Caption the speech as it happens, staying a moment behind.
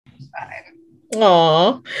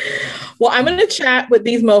Aw. Well, I'm gonna chat with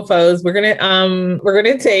these mofos. We're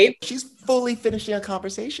gonna tape. She's fully finishing a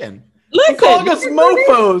conversation. Listen, calling us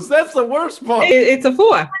mofos. That's the worst part. It's a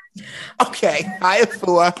four. Okay. Hi,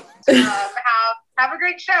 Afua. Have a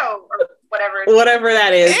great show or whatever. Whatever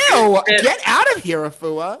that is. Ew, get out of here,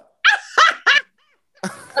 Afua.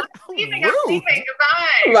 I'm sleeping.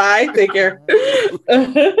 Goodbye. Bye. Take care.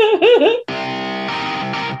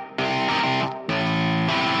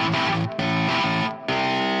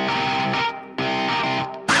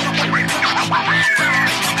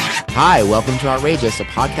 Hi, welcome to Outrageous, a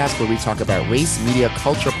podcast where we talk about race, media,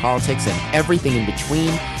 culture, politics, and everything in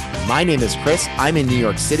between. My name is Chris. I'm in New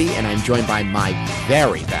York City, and I'm joined by my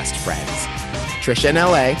very best friends, Trisha in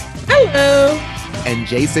LA. Hello. And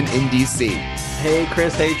Jason in DC. Hey,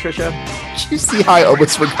 Chris. Hey, Trisha. Did you see how I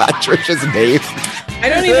almost forgot Trisha's name? I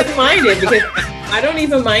don't even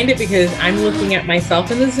mind it because I'm looking at myself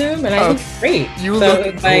in the Zoom and I look great. You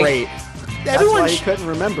look great. That's why he couldn't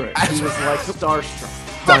remember it. He was like starstruck.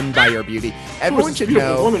 Stunned by your beauty. Everyone should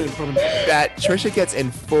know woman in front of me. that Trisha gets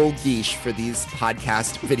in full geesh for these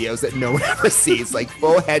podcast videos that no one ever sees, like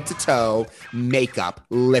full head to toe, makeup,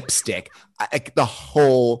 lipstick, like the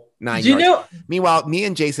whole nine yards. Meanwhile, me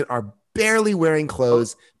and Jason are barely wearing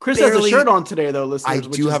clothes. Chris has a shirt on today, though, listeners,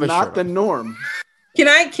 which is not the norm. Can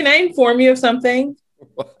I inform you of something?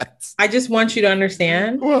 What? I just want you to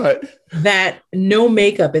understand that no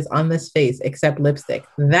makeup is on this face except lipstick.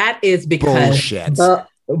 That is because bullshit. The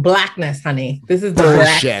blackness, honey. This is the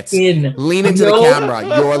bullshit. Black skin. Lean into the camera.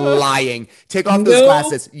 You're lying. Take off those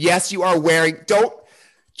glasses. Yes, you are wearing. Don't,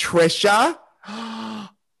 Trisha.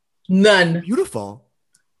 None. Beautiful.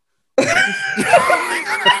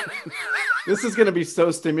 This is going to be so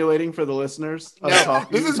stimulating for the listeners.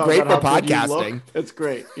 This is great for podcasting. It's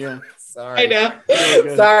great. Yeah. Sorry. I know.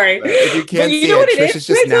 Sorry. If you can't see it, Trisha's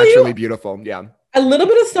just naturally beautiful. Yeah. A little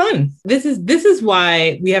bit of sun. This is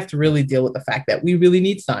why we have to really deal with the fact that we really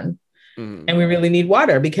need sun and we really need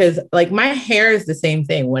water, because like my hair is the same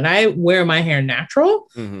thing. When I wear my hair natural,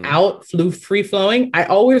 free flowing, I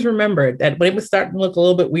always remember that when it was starting to look a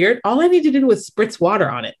little bit weird, all I need to do was spritz water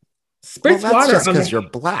on it. That's just because you're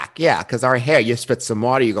black. Yeah, because our hair, you spit some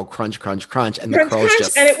water, you go crunch, crunch, crunch, and the curls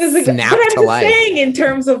just and it was snap to life. Saying in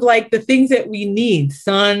terms of like the things that we need,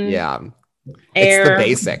 sun, air. It's the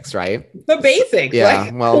basics, right? The basics. Yeah.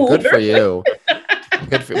 Well, good for you.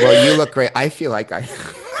 Well, you look great. I feel like I'm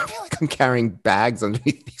carrying bags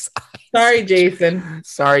underneath these eyes. Sorry,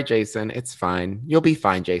 Jason. It's fine. You'll be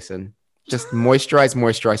fine, Jason. Just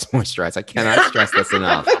moisturize. I cannot stress this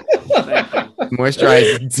enough.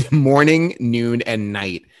 Moisturize morning, noon, and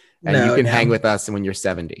night. And you can hang with us when you're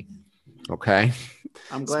 70. Okay?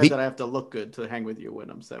 I'm glad that I have to look good to hang with you when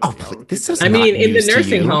I'm 70. In the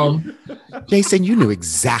nursing home. Jason, you knew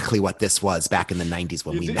exactly what this was back in the 90s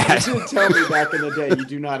when we met. You did tell me back in the day you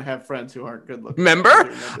do not have friends who aren't good looking.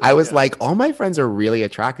 Remember? I was like, all my friends are really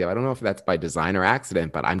attractive. I don't know if that's by design or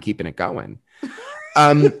accident, but I'm keeping it going.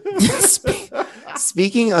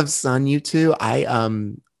 Speaking of sun, you two,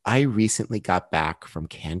 I recently got back from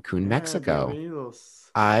Cancun, Mexico.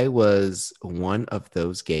 I was one of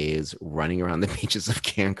those gays running around the beaches of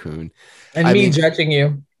Cancun. And judging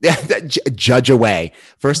you. Yeah, judge away.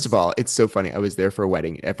 First of all, it's so funny. I was there for a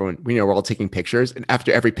wedding. Everyone, we're all taking pictures. And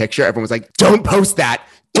after every picture, everyone was like, don't post that.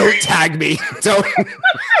 Don't tag me. Don't.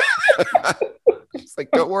 It's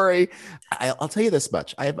like, don't worry. I'll tell you this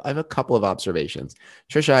much. I have a couple of observations.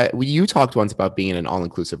 Trisha, you talked once about being in an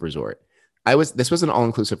all-inclusive resort. This was an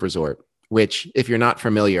all-inclusive resort, which, if you're not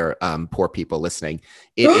familiar, poor people listening,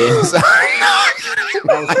 it is not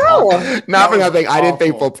for nothing. I didn't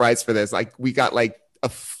pay full price for this. Like, we got like a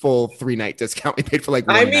full 3-night discount. We paid for like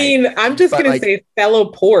one night. I'm just going to say fellow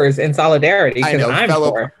poors in solidarity because I'm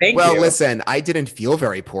poor. Thank you. Listen, I didn't feel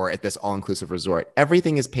very poor at this all-inclusive resort.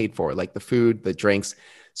 Everything is paid for, like the food, the drinks.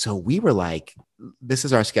 So we were like, this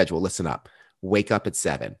is our schedule. Listen up. Wake up at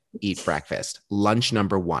 7, eat breakfast. Lunch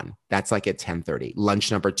number 1, that's like at 10:30.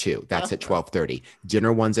 Lunch number 2, that's at 12:30.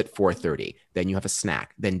 Dinner 1's at 4:30. Then you have a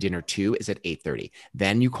snack. Then dinner 2 is at 8:30.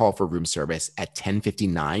 Then you call for room service at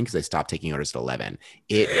 10:59 because I stopped taking orders at 11.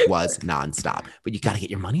 It was nonstop, but you got to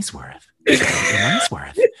get your money's worth.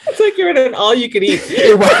 It's like you're in an all-you-can-eat.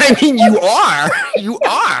 I mean, you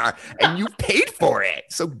are, and you paid for it,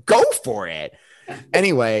 so go for it.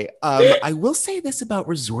 Anyway, I will say this about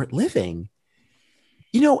resort living.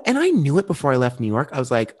 And I knew it before I left New York. I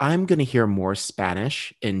was like, I'm going to hear more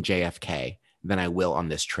Spanish in JFK than I will on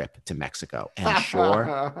this trip to Mexico. And sure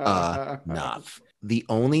enough, the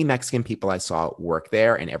only Mexican people I saw work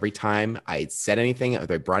there, and every time I said anything or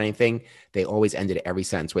they brought anything, they always ended every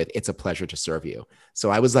sentence with, "It's a pleasure to serve you." So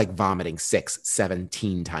I was like vomiting 6,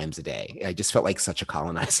 17 times a day. I just felt like such a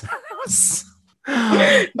colonizer.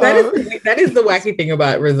 That is the wacky thing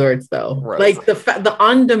about resorts, though. Right. Like the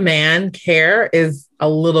on-demand care is a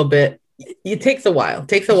little bit. It takes a while. It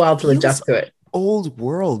takes a while to adjust to it. Old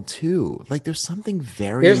world too. Like there's something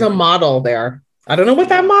very. There's a model there. I don't know what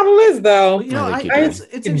that model is, though. Well, you know, it's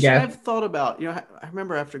interesting. I've thought about. You know, I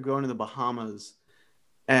remember after going to the Bahamas,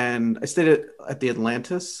 and I stayed at the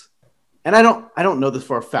Atlantis. And I don't know this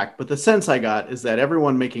for a fact, but the sense I got is that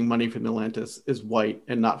everyone making money from the Atlantis is white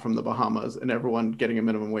and not from the Bahamas, and everyone getting a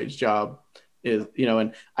minimum wage job is, you know,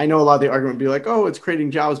 and I know a lot of the argument would be like, oh, it's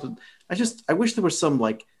creating jobs, but I wish there was some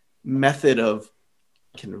like method of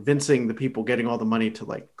convincing the people getting all the money to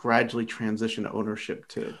like gradually transition ownership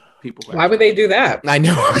to people. Why would they do that? I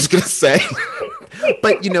know, I was going to say.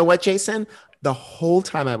 But you know what, Jason? The whole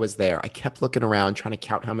time I was there, I kept looking around, trying to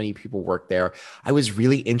count how many people worked there. I was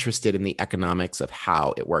really interested in the economics of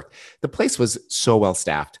how it worked. The place was so well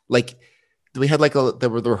staffed. Like we had like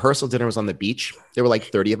the rehearsal dinner was on the beach. There were like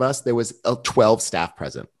 30 of us. There was 12 staff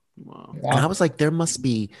present. Wow. And I was like, there must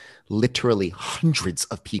be literally hundreds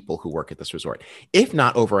of people who work at this resort, if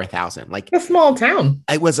not over 1,000. Like a small town.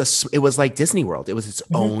 It was like Disney World. It was its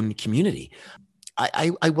own community.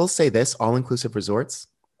 I will say this: all-inclusive resorts,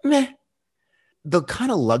 meh. The kind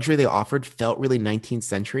of luxury they offered felt really 19th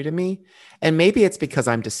century to me. And maybe it's because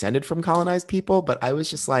I'm descended from colonized people, but I was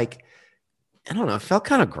just like, I don't know, it felt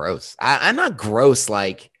kind of gross. I'm not gross.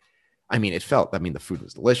 Like, the food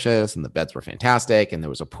was delicious and the beds were fantastic. And there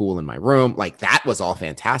was a pool in my room. Like that was all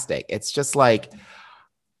fantastic. It's just like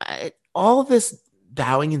all this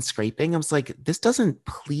bowing and scraping. I was like, this doesn't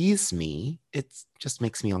please me. It just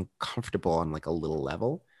makes me uncomfortable on like a little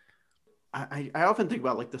level. I often think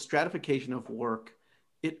about like the stratification of work.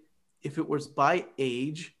 If it was by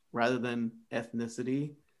age rather than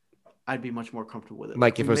ethnicity, I'd be much more comfortable with it.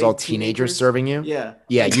 Like if it was all teenagers serving you? Yeah.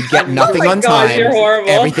 Yeah, you'd get nothing on time.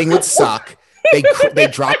 Everything would suck. They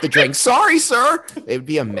drop the drink. Sorry, sir. It would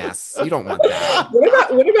be a mess. You don't want that.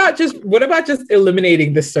 What about just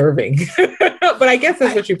eliminating the serving? But I guess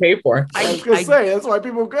that's what you pay for. I was gonna say that's why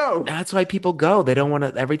people go. That's why people go. They don't want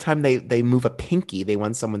to. Every time they move a pinky, they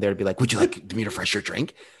want someone there to be like, "Would you like me to refresh your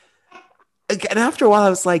drink?" And after a while, I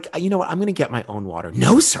was like, you know what? I'm going to get my own water.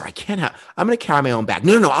 No, sir, I can't have. I'm going to carry my own bag.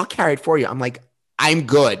 No, I'll carry it for you. I'm like, I'm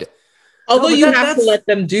good. Although you have to let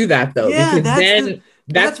them do that though, yeah, because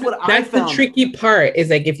that's the tricky part is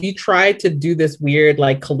like if you try to do this weird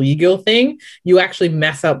like collegial thing, you actually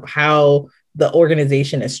mess up how the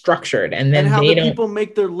organization is structured, and then how people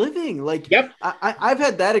make their living. Like, yep, I've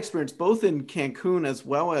had that experience both in Cancun as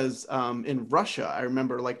well as in Russia. I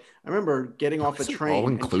remember getting off a train. All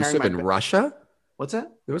inclusive in Russia. What's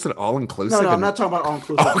that? There was an all inclusive. No, I'm not talking about all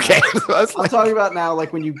inclusive. Okay, I'm talking about now,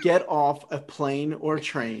 like when you get off a plane or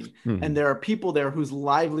train, and there are people there whose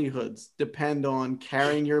livelihoods depend on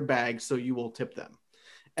carrying your bag, so you will tip them.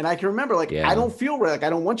 And I can remember, like, I don't feel right. Like, I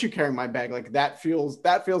don't want you carrying my bag. Like, that feels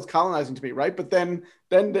colonizing to me, right? But then,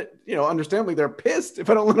 you know, understandably, they're pissed if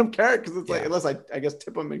I don't let them carry it because it's like, unless I guess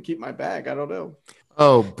tip them and keep my bag. I don't know.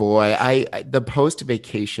 Oh boy, the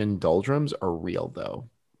post-vacation doldrums are real though.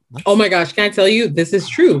 Oh my gosh, can I tell you, this is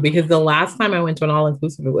true because the last time I went to an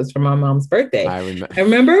all-inclusive, it was for my mom's birthday. I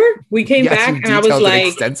remember we came back and I was like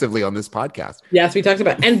extensively on this podcast. Yes, we talked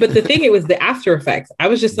about but the thing, it was the after effects. I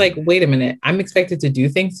was just like, wait a minute, I'm expected to do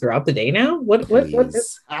things throughout the day now? What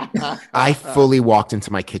is I fully walked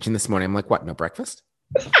into my kitchen this morning. I'm like, what, no breakfast?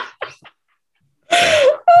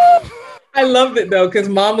 I loved it though, because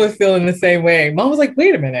mom was feeling the same way. Mom was like,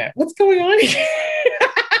 wait a minute, what's going on here?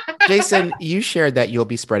 Jason, you shared that you'll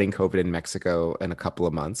be spreading COVID in Mexico in a couple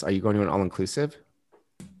of months. Are you going to an all-inclusive?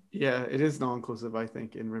 Yeah, it is an all-inclusive, I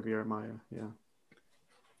think, in Riviera Maya. Yeah.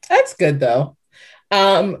 That's good, though.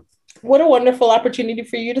 What a wonderful opportunity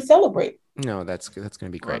for you to celebrate. No, that's going to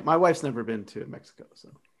be great. My wife's never been to Mexico, so.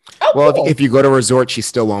 Oh, well, cool. if you go to a resort, she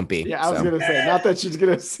still won't be. Yeah, I was going to say, not that she's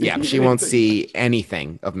going to see. Yeah, she won't see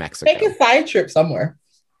anything of Mexico. Take a side trip somewhere,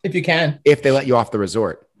 if you can. If they let you off the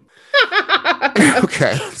resort.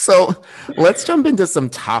 Okay, so let's jump into some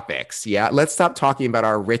topics. Yeah, let's stop talking about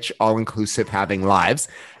our rich, all-inclusive having lives,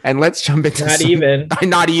 and let's jump into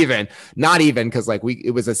not even because like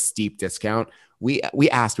it was a steep discount. We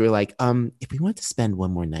asked, we were like, if we wanted to spend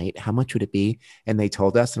one more night, how much would it be? And they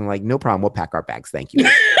told us, and we're like, no problem, we'll pack our bags. Thank you.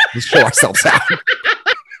 Let's show ourselves out.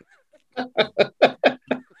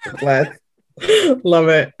 Glad. Love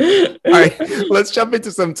it. All right, let's jump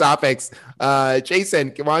into some topics.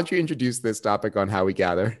 Jason, why don't you introduce this topic on how we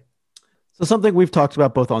gather? So something we've talked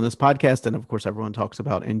about both on this podcast and of course everyone talks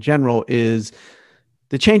about in general is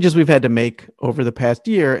the changes we've had to make over the past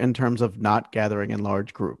year in terms of not gathering in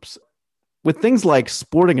large groups. With things like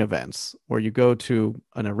sporting events, where you go to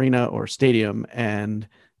an arena or stadium and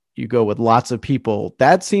you go with lots of people,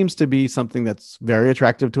 that seems to be something that's very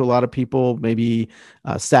attractive to a lot of people, maybe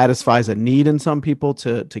satisfies a need in some people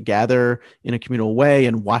to gather in a communal way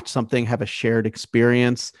and watch something, have a shared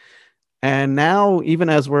experience. And now, even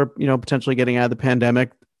as we're, potentially getting out of the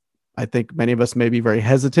pandemic, I think many of us may be very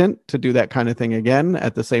hesitant to do that kind of thing again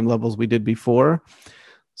at the same levels we did before.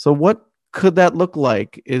 So what could that look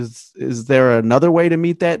like? Is there another way to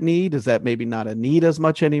meet that need? Is that maybe not a need as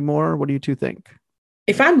much anymore? What do you two think?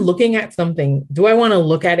 If I'm looking at something, do I want to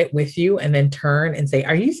look at it with you and then turn and say,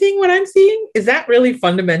 are you seeing what I'm seeing? Is that really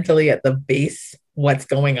fundamentally at the base what's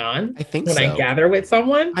going on? I think when so. I gather with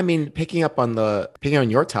someone? I mean, picking on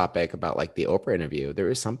your topic about like the Oprah interview, there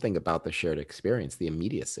is something about the shared experience, the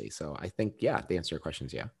immediacy. So I think, the answer to your question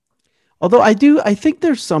is yeah. Although I think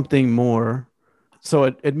there's something more.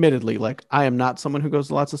 So admittedly, like I am not someone who goes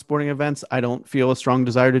to lots of sporting events. I don't feel a strong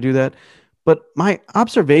desire to do that. But my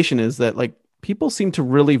observation is that like people seem to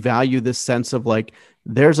really value this sense of like,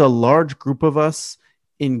 there's a large group of us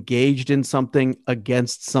engaged in something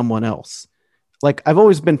against someone else. Like I've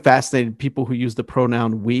always been fascinated people who use the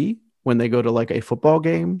pronoun we when they go to like a football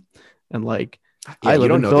game and like, I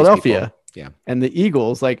live in Philadelphia. Yeah. And the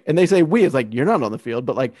Eagles, like, and they say we, it's like, you're not on the field,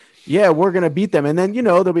 but like, yeah, we're going to beat them. And then,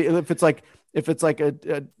 there'll be, if it's like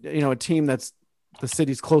a team that's the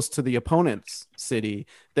city's close to the opponent's city,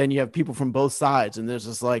 then you have people from both sides. And there's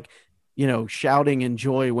this like, shouting in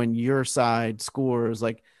joy when your side scores.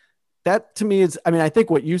 Like that to me is, I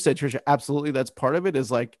think what you said, Trisha, absolutely. That's part of it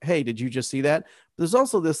is like, hey, did you just see that? But there's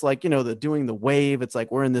also this like, the doing the wave. It's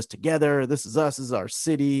like, we're in this together. This is us, this is our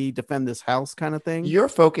city, defend this house kind of thing. You're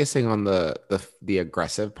focusing on the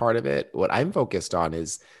aggressive part of it. What I'm focused on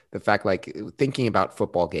is the fact, like thinking about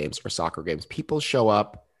football games or soccer games, people show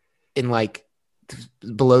up in like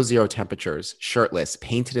below zero temperatures, shirtless,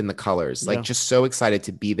 painted in the colors, like just so excited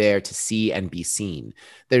to be there, to see and be seen.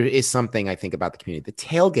 There is something I think about the community. The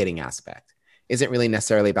tailgating aspect isn't really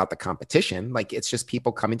necessarily about the competition. Like it's just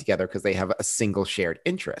people coming together because they have a single shared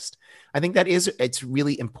interest. I think it's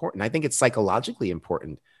really important. I think it's psychologically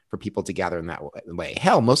important for people to gather in that way.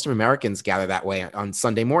 Hell, most of Americans gather that way on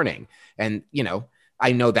Sunday morning. And,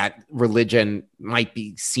 I know that religion might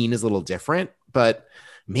be seen as a little different, but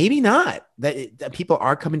maybe not. That people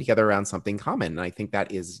are coming together around something common. And I think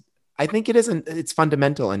it's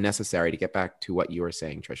fundamental and necessary to get back to what you were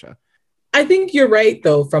saying, Trisha. I think you're right,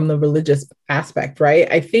 though, from the religious aspect,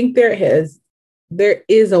 right? I think there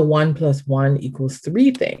is a 1 + 1 =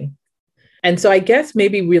 3 thing. And so I guess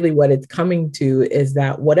maybe really what it's coming to is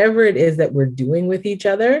that whatever it is that we're doing with each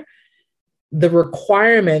other, the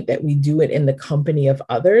requirement that we do it in the company of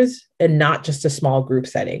others and not just a small group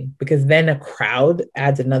setting, because then a crowd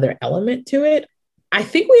adds another element to it. I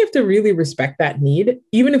think we have to really respect that need,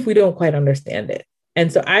 even if we don't quite understand it.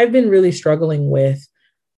 And so I've been really struggling with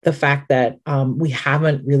the fact that we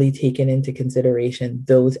haven't really taken into consideration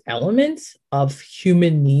those elements of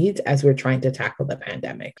human needs as we're trying to tackle the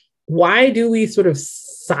pandemic. Why do we sort of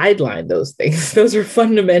sideline those things? Those are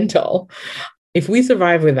fundamental. If we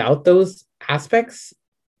survive without those aspects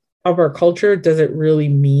of our culture, does it really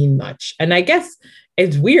mean much? And I guess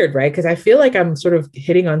it's weird, right? Because I feel like I'm sort of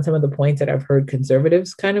hitting on some of the points that I've heard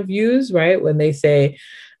conservatives kind of use, right? When they say,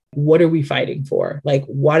 what are we fighting for? Like,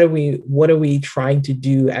 what are we trying to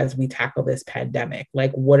do as we tackle this pandemic?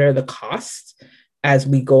 Like, what are the costs as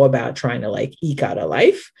we go about trying to like eke out a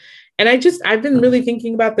life? And I've been really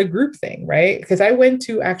thinking about the group thing, right? Because I went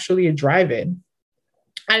to actually a drive-in.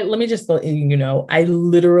 Let me just let you know, I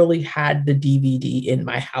literally had the DVD in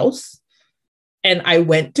my house and I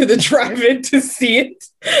went to the drive-in to see it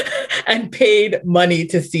and paid money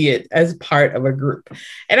to see it as part of a group.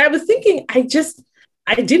 And I was thinking, I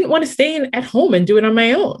didn't want to stay at home and do it on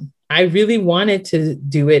my own. I really wanted to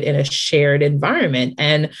do it in a shared environment.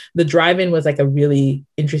 And the drive-in was like a really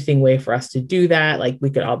interesting way for us to do that. Like we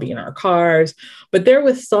could all be in our cars, but there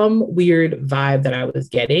was some weird vibe that I was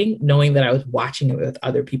getting, knowing that I was watching it with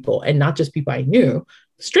other people and not just people I knew,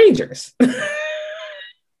 strangers.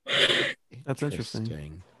 That's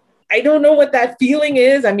interesting. I don't know what that feeling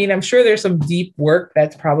is. I mean, I'm sure there's some deep work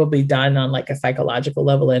that's probably done on like a psychological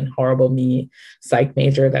level, and horrible me psych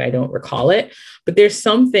major that I don't recall it. But there's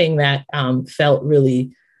something that felt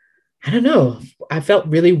really, I don't know, I felt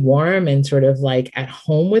really warm and sort of like at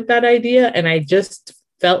home with that idea. And I just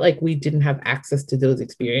felt like we didn't have access to those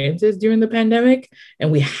experiences during the pandemic.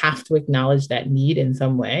 And we have to acknowledge that need in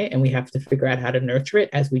some way. And we have to figure out how to nurture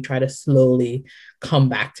it as we try to slowly come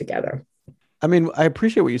back together. I mean, I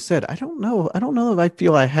appreciate what you said. I don't know if I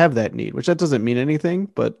feel I have that need, which that doesn't mean anything.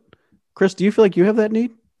 But Chris, do you feel like you have that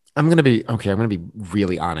need? I'm going to be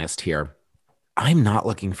really honest here. I'm not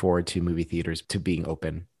looking forward to movie theaters to being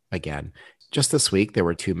open again. Just this week, there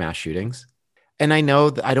were 2 mass shootings. And I know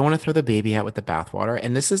that I don't want to throw the baby out with the bathwater.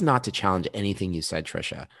 And this is not to challenge anything you said,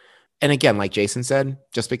 Trisha. And again, like Jason said,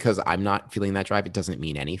 just because I'm not feeling that drive, it doesn't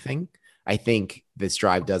mean anything. I think this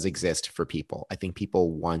drive does exist for people. I think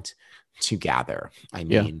people want to gather. I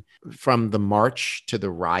mean, from the march to the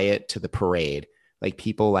riot to the parade, like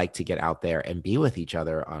people like to get out there and be with each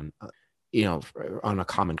other on, on a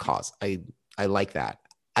common cause. I like that.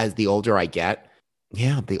 As the older I get,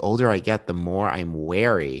 the more I'm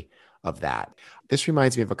wary of that. This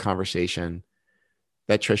reminds me of a conversation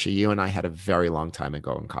that Trisha, you and I had a very long time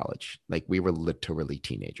ago in college. Like we were literally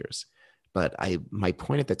teenagers. But my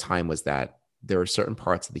point at the time was that there are certain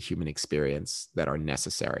parts of the human experience that are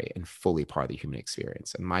necessary and fully part of the human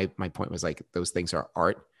experience. And my point was like, those things are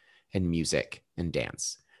art and music and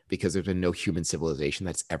dance, because there's been no human civilization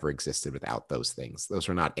that's ever existed without those things. Those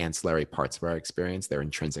are not ancillary parts of our experience. They're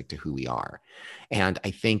intrinsic to who we are. And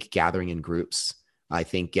I think gathering in groups, I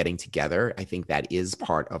think getting together, I think that is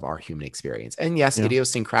part of our human experience. And yes,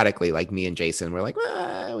 idiosyncratically, like me and Jason, we're like,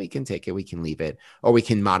 well, we can take it, we can leave it, or we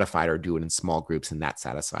can modify it or do it in small groups, and that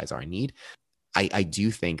satisfies our need. I do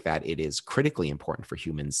think that it is critically important for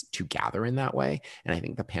humans to gather in that way. And I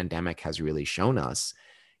think the pandemic has really shown us,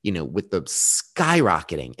 with the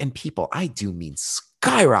skyrocketing, and people, I do mean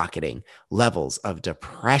skyrocketing levels of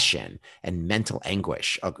depression and mental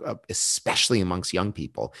anguish, especially amongst young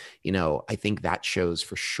people. I think that shows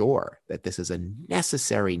for sure that this is a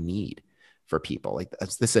necessary need for people. Like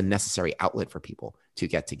this is a necessary outlet for people to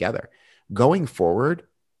get together. Going forward,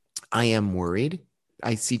 I am worried.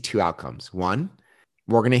 I see 2 outcomes. One,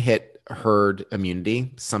 we're going to hit herd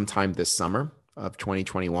immunity sometime this summer of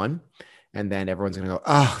 2021. And then everyone's going to go,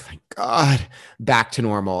 oh, thank God, back to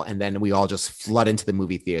normal. And then we all just flood into the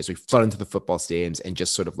movie theaters. We flood into the football stadiums and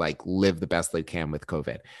just sort of like live the best they can with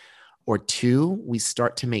COVID. Or 2, we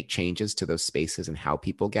start to make changes to those spaces and how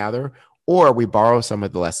people gather, or we borrow some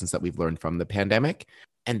of the lessons that we've learned from the pandemic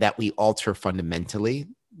and that we alter fundamentally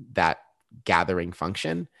that gathering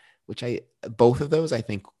function, which both of those I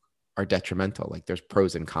think are detrimental. Like there's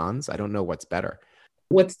pros and cons. I don't know what's better.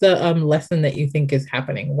 What's the lesson that you think is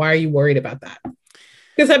happening? Why are you worried about that?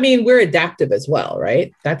 Because I mean, we're adaptive as well,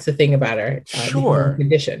 right? That's the thing about our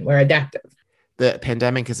condition. We're adaptive. The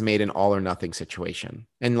pandemic has made an all or nothing situation.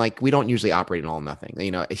 And like, we don't usually operate in all or nothing.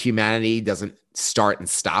 Humanity doesn't start and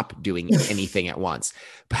stop doing anything at once.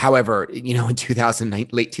 However, in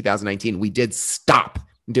late 2019, we did stop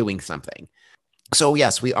doing something. So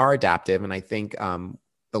yes, we are adaptive. And I think,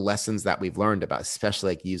 the lessons that we've learned about,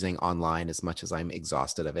 especially like using online, as much as I'm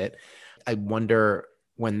exhausted of it, I wonder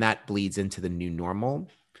when that bleeds into the new normal,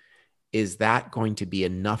 is that going to be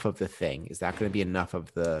enough of the thing? Is that going to be enough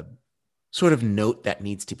of the sort of note that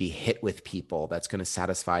needs to be hit with people that's going to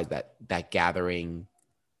satisfy that gathering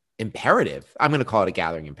imperative? I'm going to call it a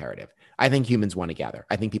gathering imperative. I think humans want to gather.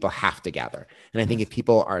 I think people have to gather. And I think if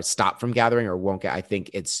people are stopped from gathering or won't get, I think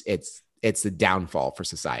it's the downfall for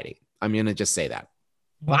society. I'm going to just say that.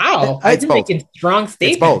 Wow. It's bold. Making strong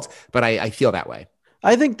statements. It's bold, but I feel that way.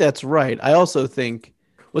 I think that's right. I also think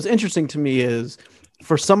what's interesting to me is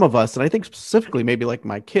for some of us, and I think specifically maybe like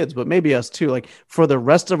my kids, but maybe us too, like for the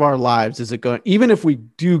rest of our lives, is it going, even if we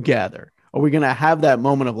do gather, are we going to have that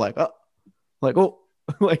moment of like, wow,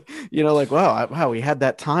 we had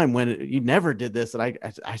that time when you never did this. And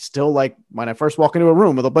I still, like, when I first walk into a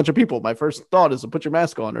room with a bunch of people, my first thought is to put your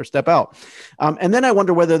mask on or step out. And then I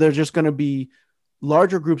wonder whether there's just going to be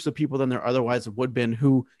larger groups of people than there otherwise would have been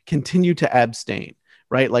who continue to abstain,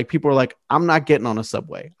 right? Like people are like, I'm not getting on a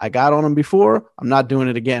subway. I got on them before. I'm not doing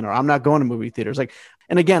it again, or I'm not going to movie theaters. Like,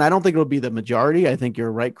 and again, I don't think it'll be the majority. I think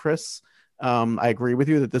you're right, Chris. I agree with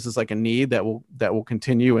you that this is like a need that will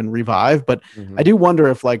continue and revive. But I do wonder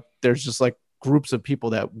if like there's just like groups of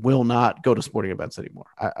people that will not go to sporting events anymore.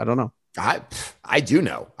 I don't know. I do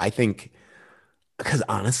know. I think because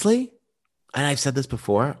honestly, and I've said this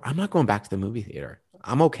before, I'm not going back to the movie theater.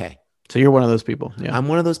 I'm okay. So you're one of those people. Yeah. I'm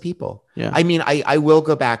one of those people. Yeah. I mean, I will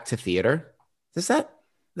go back to theater. Does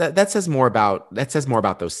that says more about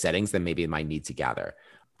those settings than maybe my need to gather.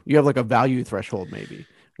 You have like a value threshold maybe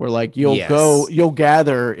where like you'll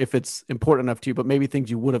gather if it's important enough to you, but maybe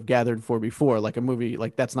things you would have gathered for before, like a movie,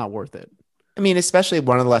 like that's not worth it. I mean, especially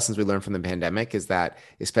one of the lessons we learned from the pandemic is that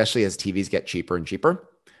especially as TVs get cheaper and cheaper,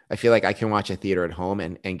 I feel like I can watch a theater at home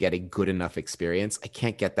and get a good enough experience. I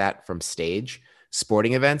can't get that from stage.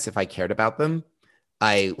 Sporting events, if I cared about them,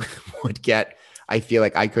 I feel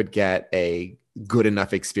like I could get a good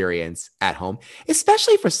enough experience at home,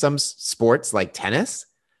 especially for some sports like tennis.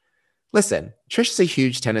 Listen, Trisha's a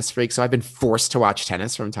huge tennis freak, so I've been forced to watch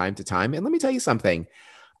tennis from time to time. And let me tell you something,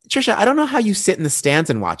 Trisha, I don't know how you sit in the stands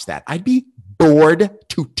and watch that. I'd be bored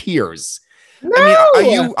to tears. No! I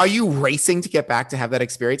mean, are you racing to get back to have that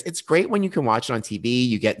experience? It's great when you can watch it on TV.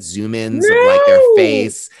 You get zoom ins of like their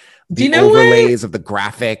face, the overlays of the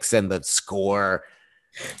graphics and the score.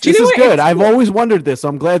 This is good. I've always wondered this, so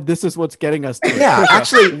I'm glad this is what's getting us to it. Yeah,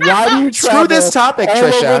 actually, why do you travel this topic, all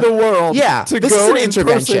Trisha, over the world? Yeah, to this go is an in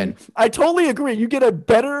intervention. Person? I totally agree. You get a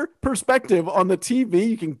better perspective on the TV.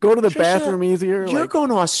 You can go to the Trisha, bathroom easier. You're going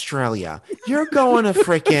to Australia. You're going to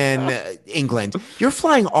freaking England. You're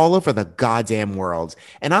flying all over the goddamn world,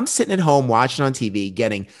 and I'm sitting at home watching on TV,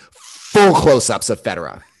 getting full close-ups of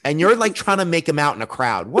Federer. And you're like trying to make him out in a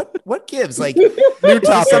crowd. What gives? Like, new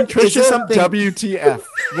topic. Trisha, something WTF?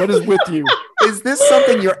 What is with you? Is this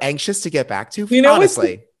something you're anxious to get back to? You know,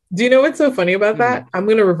 honestly, do you know what's so funny about that? I'm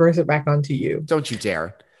going to reverse it back onto you. Don't you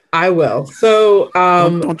dare. I will. So,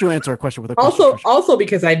 don't you answer a question with a question. Also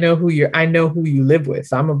because I know who you live with.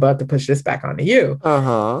 So I'm about to push this back onto you.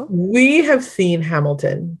 We have seen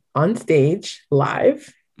Hamilton on stage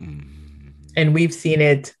live, and we've seen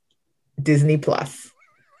it Disney Plus.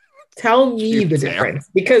 Tell me the difference,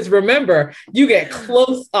 because remember, you get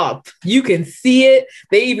close up, you can see it.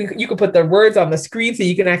 You can put the words on the screen so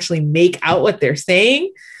you can actually make out what they're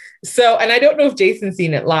saying. So, and I don't know if Jason's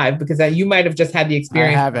seen it live, because you might have just had the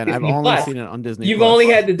experience. I haven't. I've only seen it on Disney. You've only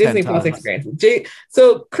had the Disney Plus experience.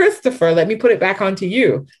 So, Christopher, let me put it back onto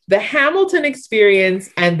you. The Hamilton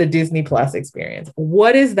experience and the Disney Plus experience.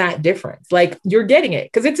 What is that difference? Like, you're getting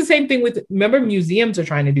it, because it's the same thing with, remember, museums are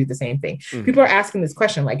trying to do the same thing. Mm-hmm. People are asking this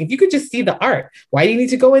question, like, if you could just see the art, why do you need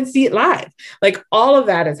to go and see it live? Like, all of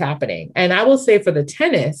that is happening. And I will say for the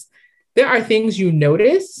tennis, there are things you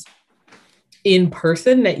notice in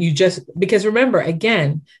person that you just, because remember,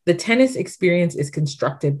 again, the tennis experience is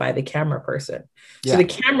constructed by the camera person. So the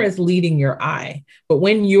camera is leading your eye, but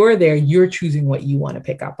when you're there, you're choosing what you want to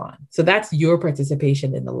pick up on. So that's your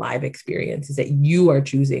participation in the live experience, is that you are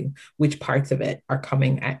choosing which parts of it are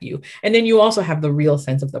coming at you. And then you also have the real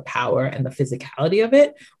sense of the power and the physicality of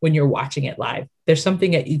it when you're watching it live. There's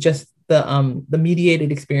something that you just, the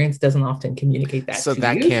mediated experience doesn't often communicate that. So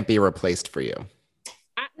that can't be replaced for you.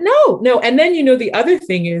 No. And then, the other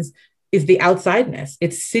thing is the outsideness.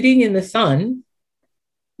 It's sitting in the sun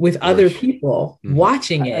with other people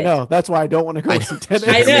watching it. I know. That's why I don't want to go see tennis.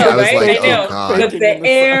 I know, right? Like, I know. But the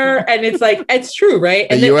air, and it's like, it's true, right?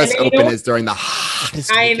 The US Open is during the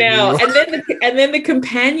hottest. I know. And then the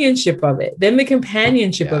companionship of it.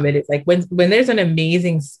 Of it. It's like when there's an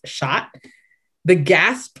amazing shot, the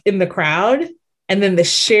gasp in the crowd, and then the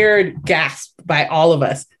shared gasp by all of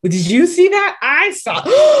us. Did you see that? I saw.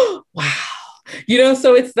 Wow.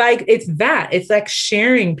 So it's like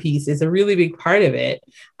sharing piece is a really big part of it.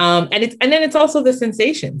 And then it's also the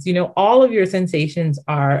sensations. All of your sensations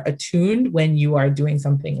are attuned when you are doing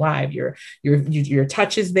something live. Your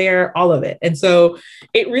touch is there, all of it. And so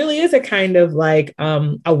it really is a kind of like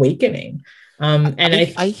awakening. And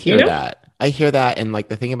I hear that. I hear that. And like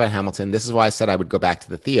the thing about Hamilton, this is why I said I would go back to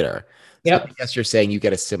the theater. Yep. So I guess you're saying you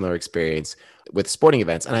get a similar experience with sporting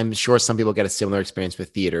events. And I'm sure some people get a similar experience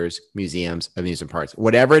with theaters, museums, amusement parks,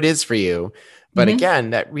 whatever it is for you. But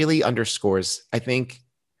again, that really underscores, I think,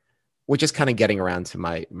 which is kind of getting around to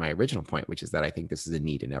my original point, which is that I think this is a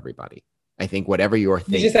need in everybody. I think whatever your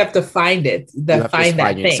thing, you just have to find it. Find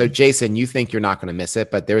that thing. So Jason, you think you're not going to miss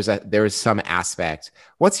it, but there is some aspect.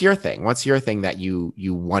 What's your thing? What's your thing that you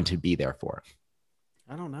want to be there for?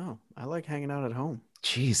 I don't know. I like hanging out at home.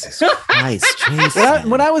 Jesus Christ, Jason.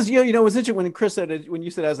 When I was young, it was interesting when Chris said, when you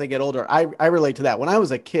said as I get older, I relate to that. When I was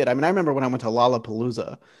a kid, I remember when I went to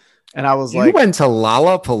Lollapalooza, and I was you went to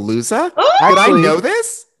Lollapalooza? Oh! Did I know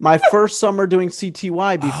this? My first summer doing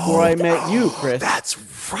CTY before I met you, Chris. That's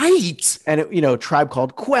right. And Tribe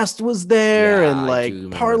Called Quest was there, and like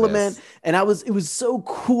Parliament, and it was so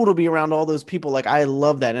cool to be around all those people. Like, I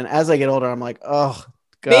love that. And as I get older, I'm like, oh.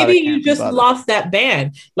 God, maybe you just lost that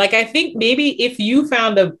band. Like, I think maybe if you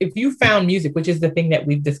found music, which is the thing that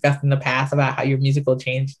we've discussed in the past about how your musical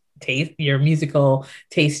taste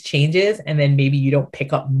changes, and then maybe you don't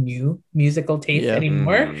pick up new musical taste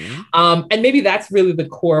anymore. And maybe that's really the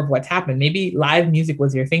core of what's happened. Maybe live music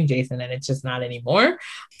was your thing, Jason, and it's just not anymore.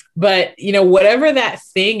 But whatever that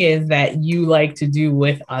thing is that you like to do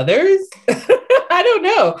with others, I don't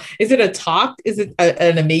know. Is it a talk? Is it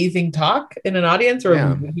an amazing talk in an audience,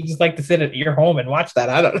 or would you just like to sit at your home and watch that?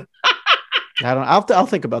 I don't know. I'll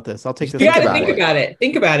think about this. I'll take this. You got to think about it.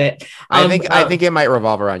 Think about it. I think it might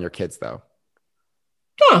revolve around your kids, though.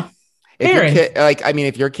 Huh.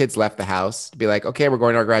 If your kids left the house to be like, okay, we're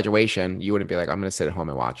going to our graduation, you wouldn't be like, I'm going to sit at home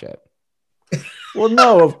and watch it. Well,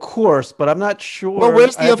 no, of course, but I'm not sure. Well,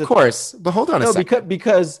 where's the of course? But hold on a second.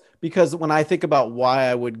 Because when I think about why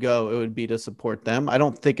I would go, it would be to support them. I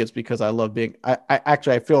don't think it's because I love being.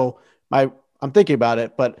 I feel I'm thinking about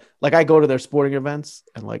it, but like I go to their sporting events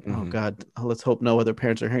and like, oh God, let's hope no other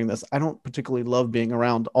parents are hearing this. I don't particularly love being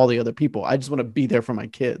around all the other people. I just want to be there for my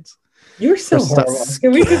kids. You're so horrible.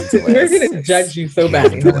 We're going to judge you so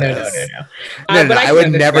badly. No. But I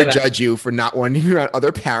would never judge you for not wanting to be around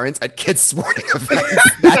other parents at kids' sporting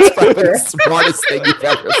events. That's probably the smartest thing you've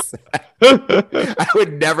ever said. I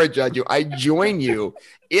would never judge you. I join you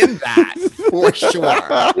in that for sure.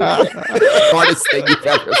 Smartest thing you've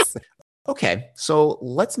ever said. Okay, so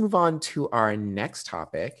let's move on to our next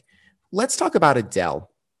topic. Let's talk about Adele.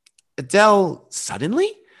 Adele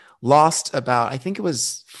suddenly lost about, I think it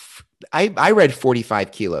was, I read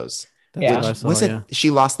 45 kilos.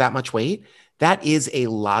 She lost that much weight? That is a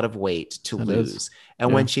lot of weight to lose.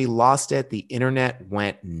 And when she lost it, the internet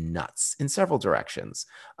went nuts in several directions.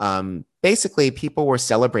 Basically, people were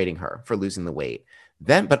celebrating her for losing the weight.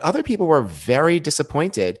 But other people were very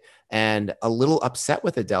disappointed and a little upset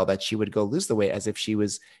with Adele that she would go lose the weight, as if she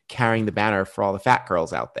was carrying the banner for all the fat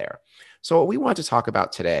girls out there. So what we want to talk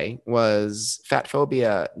about today was fat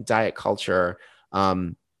phobia, diet culture,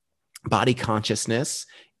 body consciousness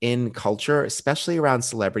in culture, especially around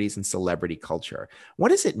celebrities and celebrity culture. What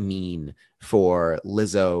does it mean for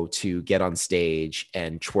Lizzo to get on stage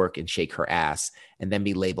and twerk and shake her ass and then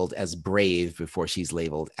be labeled as brave before she's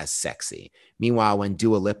labeled as sexy? Meanwhile, when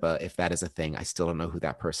Dua Lipa, if that is a thing, I still don't know who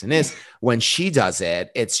that person is. When she does it,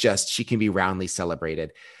 it's just, she can be roundly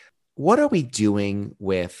celebrated. What are we doing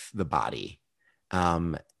with the body?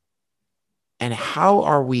 And how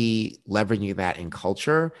are we leveraging that in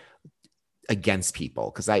culture against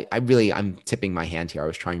people? Because I'm tipping my hand here. I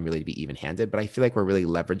was trying really to be even-handed, but I feel like we're really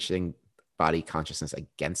leveraging body consciousness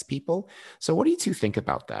against people. So what do you two think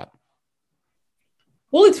about that?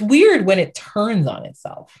 Well, it's weird when it turns on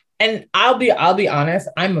itself. And I'll be honest,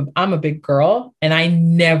 I'm a big girl and I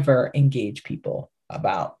never engage people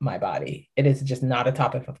about my body. It is just not a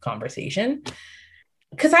topic of conversation.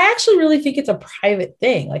 Because I actually really think it's a private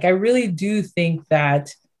thing. Like, I really do think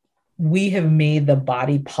that we have made the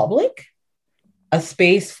body public, a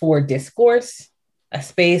space for discourse, a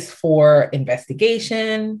space for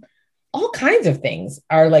investigation. All kinds of things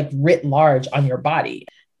are like writ large on your body.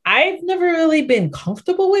 I've never really been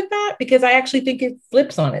comfortable with that because I actually think it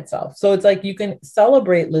flips on itself. So it's like you can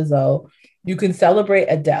celebrate Lizzo, you can celebrate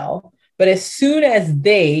Adele, but as soon as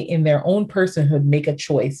they, in their own personhood, make a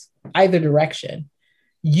choice, either direction,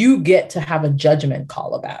 you get to have a judgment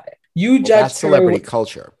call about it. You judge that's celebrity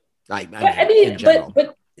culture. But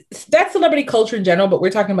that's celebrity culture in general, but we're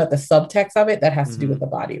talking about the subtext of it that has to do with the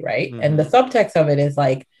body, right? And the subtext of it is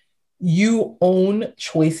like, you own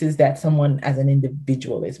choices that someone as an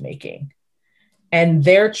individual is making. And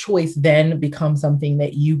their choice then becomes something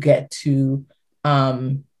that you get to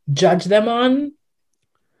judge them on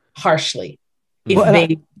harshly.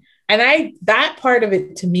 That part of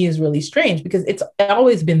it to me is really strange because it's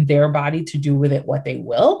always been their body to do with it what they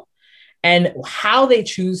will. And how they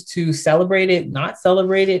choose to celebrate it, not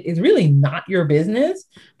celebrate it, is really not your business.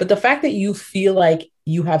 But the fact that you feel like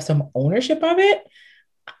you have some ownership of it,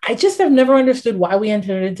 I just have never understood why we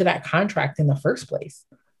entered into that contract in the first place.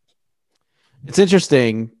 It's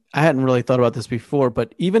interesting. I hadn't really thought about this before,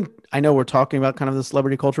 but even I know we're talking about kind of the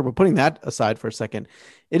celebrity culture, but putting that aside for a second,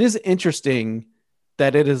 it is interesting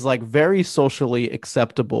that it is like very socially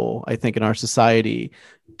acceptable, I think, in our society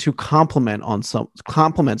to compliment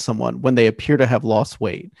someone when they appear to have lost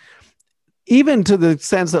weight, even to the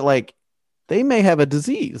sense that like they may have a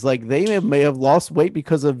disease, like they may have lost weight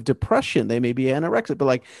because of depression. They may be anorexic, but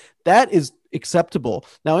like that is acceptable.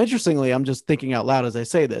 Now, interestingly, I'm just thinking out loud as I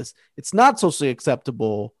say this, it's not socially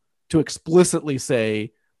acceptable to explicitly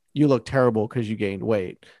say you look terrible because you gained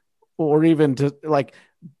weight, or even to like,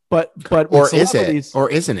 but or is it, or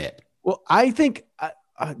isn't it? Well, I think,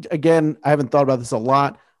 again, I haven't thought about this a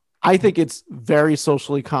lot. I think it's very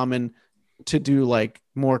socially common to do like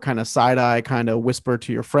more kind of side eye, kind of whisper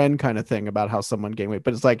to your friend kind of thing about how someone gained weight.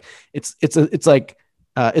 But it's like, it's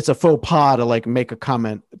a faux pas to like make a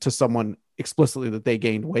comment to someone explicitly that they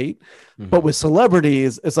gained weight. But with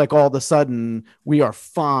celebrities, it's like all of a sudden we are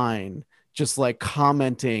fine, just like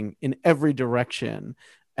commenting in every direction.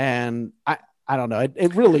 And I don't know.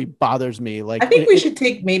 It really bothers me. Like, I think we should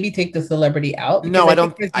take the celebrity out. No, I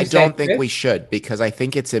don't think we should, because I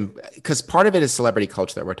think it's because part of it is celebrity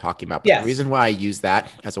culture that we're talking about. But yes. The reason why I use that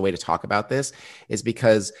as a way to talk about this is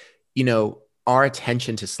because, our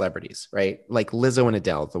attention to celebrities, right? Like Lizzo and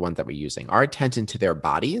Adele, the ones that we're using, our attention to their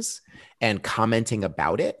bodies and commenting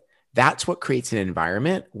about it. That's what creates an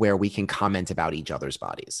environment where we can comment about each other's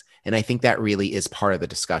bodies. And I think that really is part of the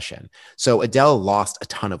discussion. So Adele lost a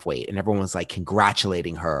ton of weight and everyone was like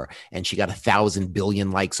congratulating her. And she got 1,000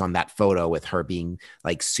 billion likes on that photo with her being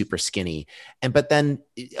like super skinny. But then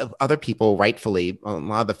other people, rightfully, a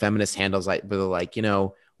lot of the feminist handles were like, we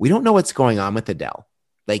don't know what's going on with Adele.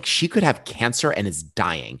 Like she could have cancer and is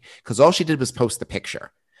dying because all she did was post the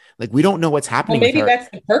picture. Like, we don't know what's happening. Well, maybe that's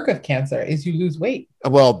the perk of cancer is you lose weight.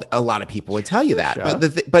 Well, a lot of people would tell you that,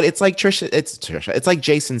 but it's like Trisha. It's like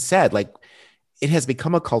Jason said, like it has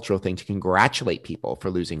become a cultural thing to congratulate people for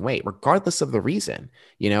losing weight, regardless of the reason,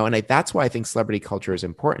 and that's why I think celebrity culture is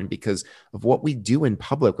important, because of what we do in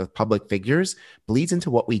public with public figures bleeds into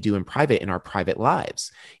what we do in private, in our private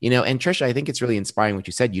lives, and Trisha, I think it's really inspiring what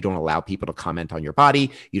you said. You don't allow people to comment on your body.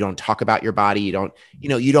 You don't talk about your body.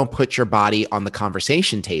 You don't put your body on the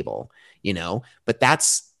conversation table, but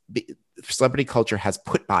that's celebrity culture has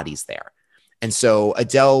put bodies there. And so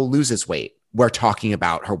Adele loses weight. We're talking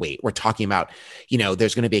about her weight. We're talking about,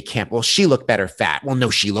 there's going to be a camp. Well, she looked better fat. Well, no,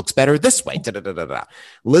 she looks better this way.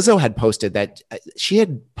 Lizzo had posted that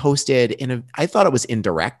I thought it was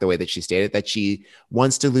indirect the way that she stated that she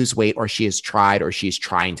wants to lose weight, or she has tried, or she's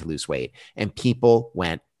trying to lose weight. And people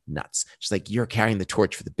went nuts. She's like, you're carrying the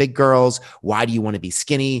torch for the big girls. Why do you want to be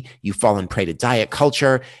skinny? You've fallen prey to diet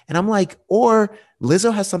culture. And I'm like, or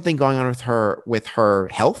Lizzo has something going on with her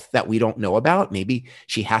health that we don't know about. Maybe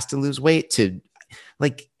she has to lose weight to,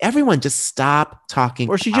 like, everyone just stop talking.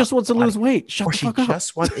 Or she just wants to lose weight. Shut the fuck up.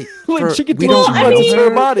 Just wants like she can tell she wants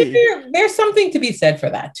her body. There's something to be said for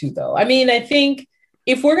that too, though. I mean, I think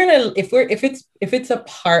if it's a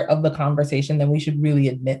part of the conversation, then we should really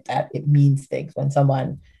admit that it means things when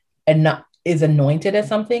someone is anointed as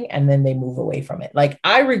something and then they move away from it. Like,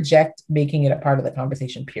 I reject making it a part of the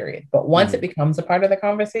conversation, period. But once it becomes a part of the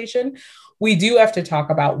conversation, we do have to talk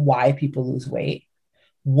about why people lose weight,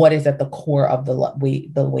 what is at the core of the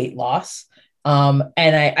weight loss. And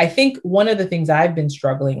I think one of the things I've been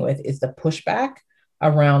struggling with is the pushback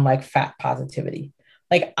around like fat positivity.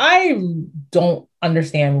 Like, I don't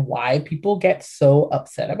understand why people get so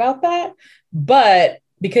upset about that, but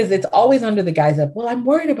because it's always under the guise of, well, I'm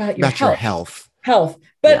worried about your health.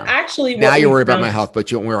 But actually, now you're worried about my health,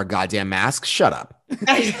 but you don't wear a goddamn mask. Shut up.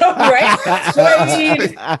 I know, right? So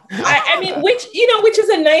I mean, which is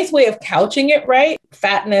a nice way of couching it, right?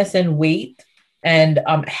 Fatness and weight and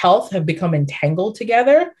health have become entangled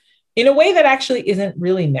together in a way that actually isn't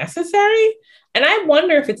really necessary. And I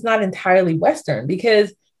wonder if it's not entirely Western,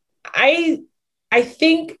 because I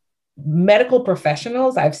think medical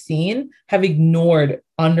professionals I've seen have ignored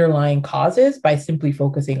underlying causes by simply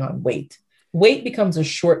focusing on weight. Weight becomes a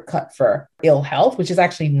shortcut for ill health, which is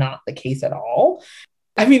actually not the case at all.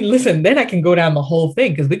 I mean, listen, then I can go down the whole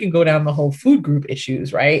thing, because we can go down the whole food group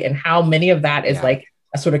issues, right? And how many of that is like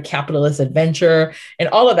a sort of capitalist adventure and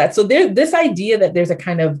all of that. So there's this idea that there's a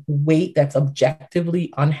kind of weight that's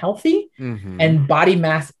objectively unhealthy and body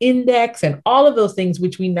mass index and all of those things,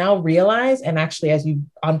 which we now realize. And actually, as you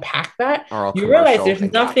unpack that, you realize there's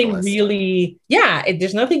nothing really,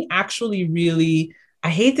 there's nothing actually really, I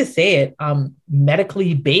hate to say it,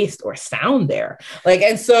 medically based or sound there. Like,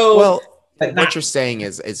 and so. Well, what you're saying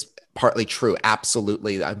is partly true.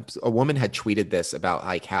 Absolutely. A woman had tweeted this about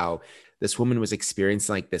like how this woman was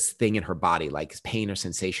experiencing like this thing in her body, like pain or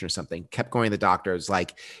sensation or something, kept going to the doctors,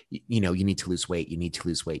 like, you need to lose weight. You need to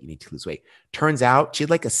lose weight. You need to lose weight. Turns out she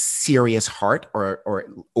had like a serious heart or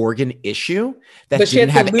organ issue that didn't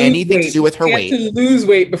have anything to do with her weight. She had to lose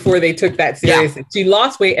weight before they took that seriously. She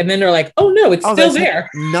lost weight and then they're like, oh no, it's still there.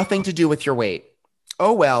 Nothing to do with your weight.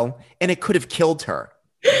 Oh, well. And it could have killed her.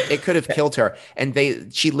 It could have killed her.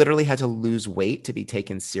 And she literally had to lose weight to be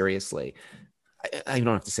taken seriously. I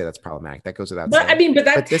don't have to say that's problematic. That goes without saying. I mean, but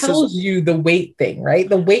that tells you the weight thing, right?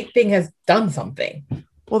 The weight thing has done something.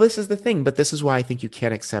 Well, this is the thing, but this is why I think you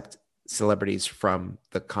can't accept celebrities from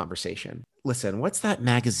the conversation. Listen, what's that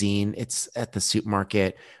magazine? It's at the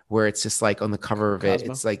supermarket where it's just like on the cover of it.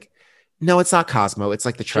 It's like, no, it's not Cosmo. It's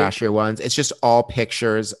like the trashier ones. It's just all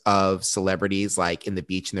pictures of celebrities like in the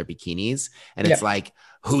beach in their bikinis. And it's like,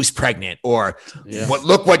 who's pregnant? Or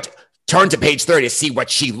what turn to page 30 to see what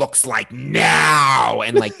she looks like now.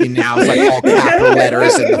 And like now it's like all capital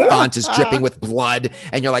letters and the font is dripping with blood.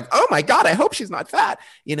 And you're like, oh my God, I hope she's not fat.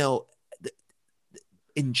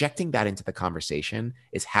 injecting that into the conversation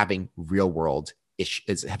is having real world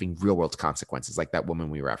consequences, like that woman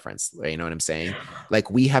we referenced. You know what I'm saying?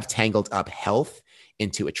 Like, we have tangled up health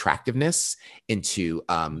into attractiveness, into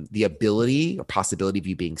the ability or possibility of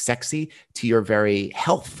you being sexy, to your very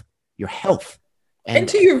health, your health. And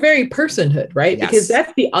to your very personhood, right? Yes. Because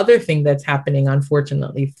that's the other thing that's happening,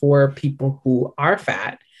 unfortunately, for people who are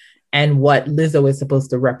fat and what Lizzo is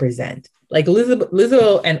supposed to represent. Like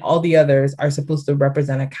Lizzo and all the others are supposed to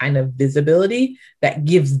represent a kind of visibility that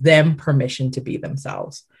gives them permission to be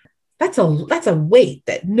themselves. That's a weight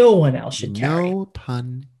that no one else should carry. No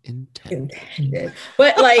pun intended.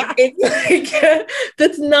 But like, it's like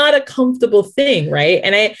that's not a comfortable thing, right?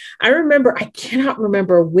 And I remember, I cannot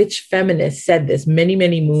remember which feminist said this many,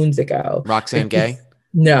 many moons ago. Roxane Gay?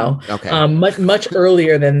 No. Okay. Much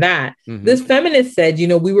earlier than that. Mm-hmm. This feminist said,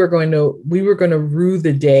 we were going to rue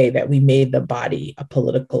the day that we made the body a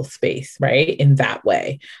political space, right? In that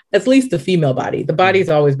way, at least the female body. The body's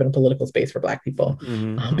always been a political space for Black people,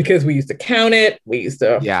 because we used to count it. We used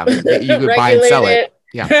to you could buy and sell it.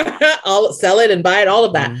 Yeah. All sell it and buy it, all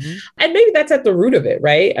of that. And maybe that's at the root of it,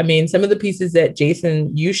 right? I mean, some of the pieces that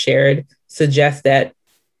Jason, you shared suggest that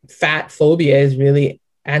fat phobia is really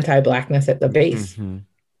anti-Blackness at the base.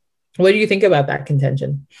 What do you think about that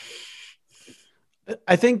contention?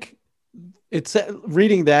 I think it's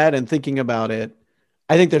reading that and thinking about it.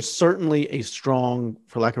 I think there's certainly a strong,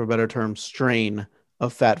 for lack of a better term, strain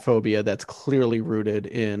of fat phobia that's clearly rooted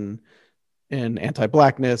in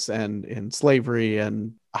anti-Blackness and in slavery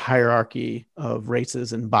and a hierarchy of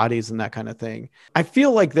races and bodies and that kind of thing. I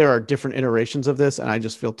feel like there are different iterations of this, and I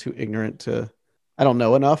just feel too ignorant I don't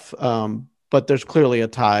know enough. But there's clearly a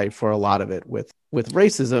tie for a lot of it with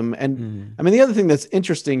racism. And I mean, the other thing that's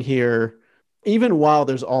interesting here, even while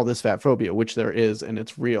there's all this fat phobia, which there is, and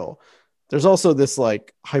it's real, there's also this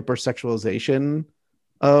like hypersexualization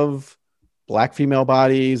of Black female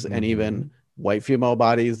bodies and even white female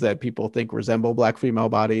bodies that people think resemble Black female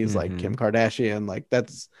bodies, like Kim Kardashian. Like,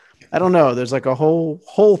 that's, I don't know. There's like a whole,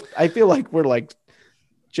 I feel like we're like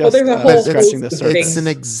just scratching the surface.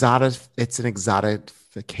 It's an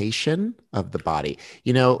exotification of the body.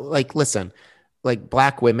 Like, listen, like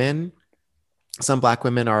some Black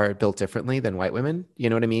women are built differently than white women. You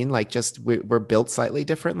know what I mean? Like, just we're built slightly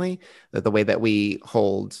differently. The way that we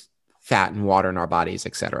hold fat and water in our bodies,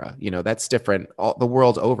 etc. That's different the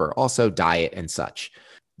world over. Also diet and such.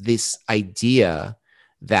 This idea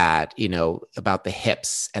that, about the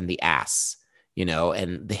hips and the ass,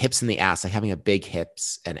 and the hips and the ass, like having a big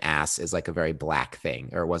hips and ass is like a very Black thing,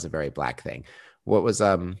 or it was a very Black thing. What was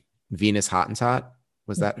Venus Hottentot?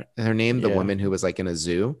 Was that her name? The woman who was like in a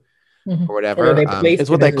zoo or whatever. It's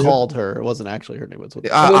what they called her. It wasn't actually her name.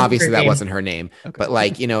 Obviously that wasn't her name, okay. But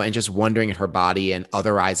like, and just wondering at her body and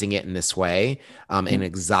otherizing it in this way, and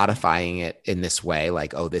exotifying it in this way,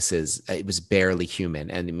 like, oh, it was barely human.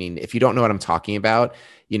 And I mean, if you don't know what I'm talking about,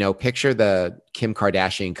 picture the Kim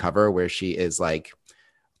Kardashian cover where she is like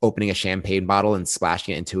opening a champagne bottle and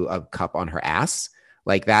splashing it into a cup on her ass.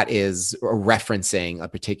 Like, that is referencing a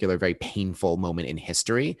particular very painful moment in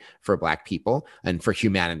history for Black people and for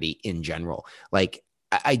humanity in general. Like,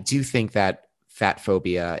 I do think that fat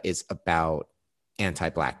phobia is about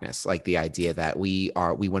anti-Blackness, like the idea that we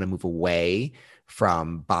want to move away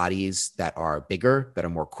from bodies that are bigger, that are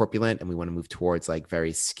more corpulent, and we want to move towards like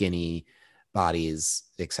very skinny bodies,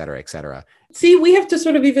 et cetera, et cetera. See, we have to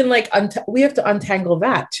sort of even like, we have to untangle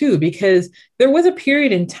that too, because there was a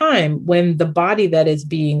period in time when the body that is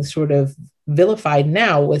being sort of vilified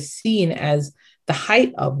now was seen as the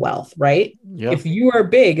height of wealth, right? Yep. If you were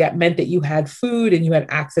big, that meant that you had food and you had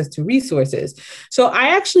access to resources. So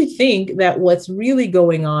I actually think that what's really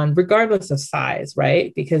going on, regardless of size,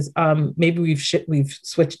 right? Because maybe we've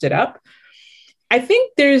switched it up. I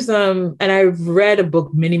think there's, and I've read a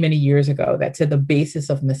book many, many years ago that said the basis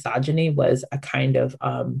of misogyny was a kind of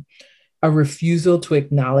a refusal to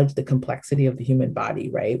acknowledge the complexity of the human body,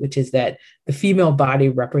 right? Which is that the female body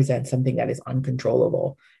represents something that is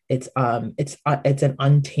uncontrollable. It's an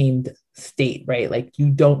untamed state, right? Like, you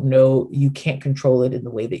don't know, you can't control it in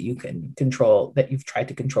the way that you can control, that you've tried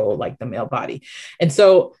to control like the male body. And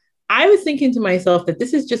so I was thinking to myself that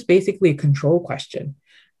this is just basically a control question.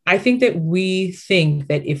 I think that we think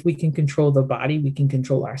that if we can control the body, we can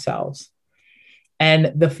control ourselves.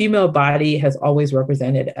 And the female body has always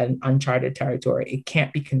represented an uncharted territory. It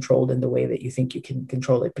can't be controlled in the way that you think you can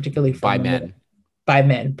control it, particularly by men. By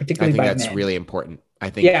men, particularly by men. I think that's really important. I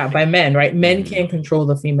think. Yeah, by men, right? Men can't control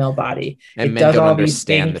the female body. And men don't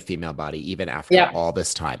understand the female body even after all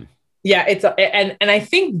this time. Yeah, and I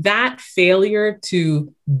think that failure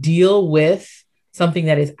to deal with something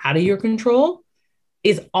that is out of your control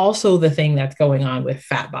is also the thing that's going on with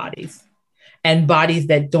fat bodies and bodies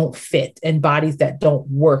that don't fit and bodies that don't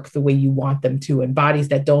work the way you want them to and bodies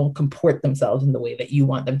that don't comport themselves in the way that you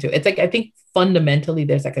want them to. It's like, I think fundamentally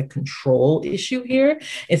there's like a control issue here.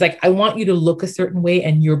 It's like, I want you to look a certain way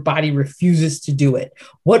and your body refuses to do it.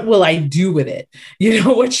 What will I do with it?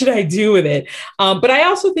 What should I do with it? But I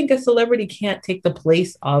also think a celebrity can't take the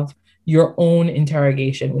place of your own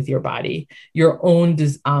interrogation with your body, your own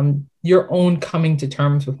coming to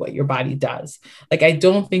terms with what your body does. Like, I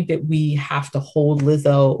don't think that we have to hold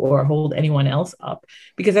Lizzo or hold anyone else up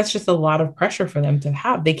because that's just a lot of pressure for them to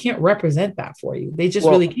have. They can't represent that for you. They just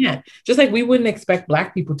really can't. Just like we wouldn't expect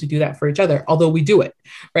Black people to do that for each other, although we do it,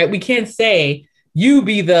 right? We can't say, you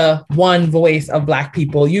be the one voice of Black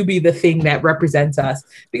people, you be the thing that represents us,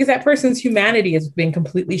 because that person's humanity has been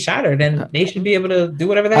completely shattered and they should be able to do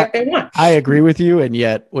whatever the heck they want. I agree with you. And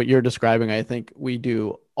yet what you're describing, I think we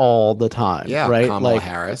do all the time. Yeah. Right. Kamala like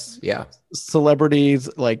Harris. Yeah. Celebrities,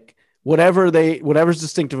 like whatever's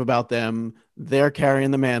distinctive about them, they're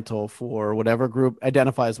carrying the mantle for whatever group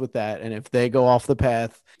identifies with that. And if they go off the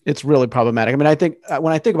path, it's really problematic. I mean, I think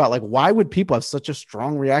when I think about like, why would people have such a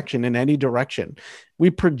strong reaction in any direction? We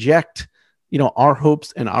project, our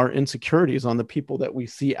hopes and our insecurities on the people that we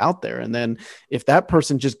see out there. And then if that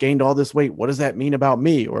person just gained all this weight, what does that mean about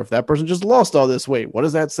me? Or if that person just lost all this weight, what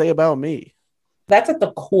does that say about me? That's at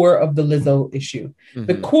the core of the Lizzo issue. Mm-hmm.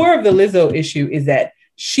 The core of the Lizzo issue is that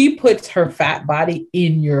she puts her fat body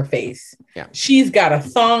in your face. Yeah. She's got a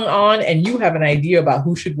thong on and you have an idea about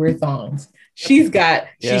who should wear thongs. She's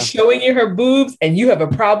showing you her boobs and you have a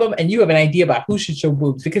problem and you have an idea about who should show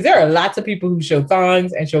boobs, because there are lots of people who show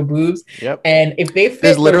thongs and show boobs. Yep. And if they fit,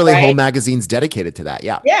 there's literally whole magazines dedicated to that.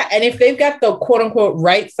 Yeah. Yeah. And if they've got the quote unquote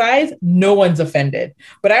right size, no one's offended.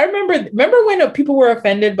 But I remember when people were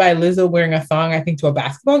offended by Lizzo wearing a thong, I think to a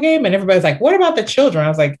basketball game, and everybody's like, what about the children? I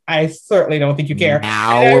was like, I certainly don't think you care.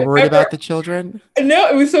 Now we're worried about the children. No,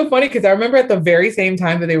 it was so funny because I remember at the very same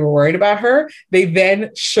time that they were worried about her, they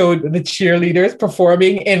then showed the cheerleaders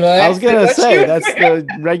performing in I was going to say, that's the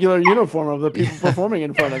regular uniform of the people performing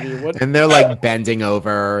in front of you. And they're like bending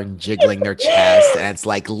over and jiggling their chest. And it's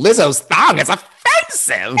like, Lizzo's thong is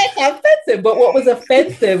offensive. It's offensive. But what was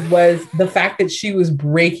offensive was the fact that she was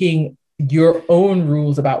breaking your own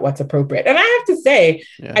rules about what's appropriate. And I have to say,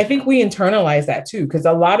 I think we internalize that too, because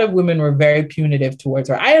a lot of women were very punitive towards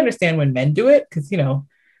her. I understand when men do it, because,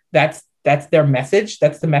 that's their message.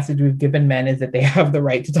 That's the message we've given men, is that they have the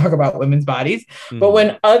right to talk about women's bodies. Mm-hmm. But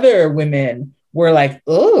when other women were like,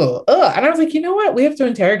 oh, and I was like, you know what? We have to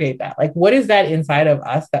interrogate that. Like, what is that inside of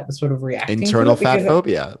us that was sort of reacting internal to fat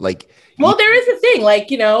phobia? Like, well, there is a thing, like,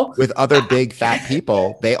 with other big fat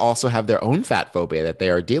people, they also have their own fat phobia that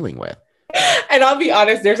they are dealing with. And I'll be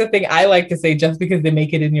honest, there's a thing I like to say, just because they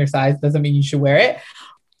make it in your size doesn't mean you should wear it.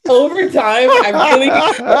 Over time,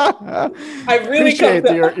 I really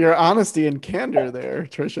appreciate your honesty and candor there,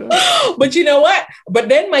 Trisha. But you know what? But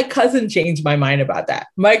then my cousin changed my mind about that.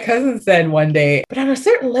 My cousin said one day, but on a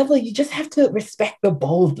certain level, you just have to respect the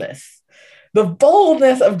boldness of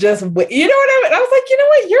just, you know what I mean? I was like, you know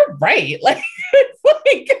what? You're right. Like, it's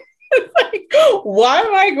like, why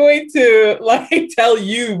am I going to tell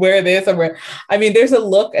you where this or where? I mean, there's a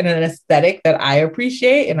look and an aesthetic that I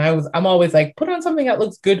appreciate. And I'm always like, put on something that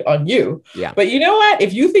looks good on you. Yeah. But you know what?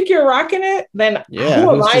 If you think you're rocking it, then who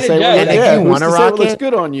am I to judge? And if you want to rock it, looks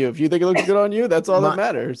good on you. If you think it looks good on you, that's all that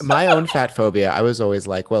matters. My own fat phobia, I was always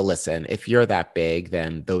like, well, listen, if you're that big,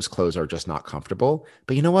 then those clothes are just not comfortable.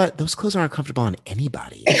 But you know what? Those clothes aren't comfortable on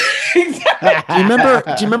anybody. Do you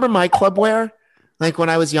remember my club wear? Like when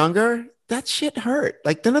I was younger, that shit hurt.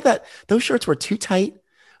 Like none of that, those shirts were too tight.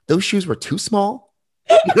 Those shoes were too small.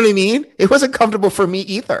 You know what I mean? It wasn't comfortable for me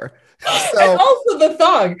either. So, and also the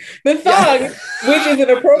thong, which is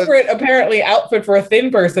an appropriate, apparently, outfit for a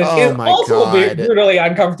thin person, is also brutally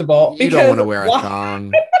uncomfortable. You don't want to wear a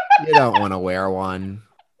thong. You don't want to wear one.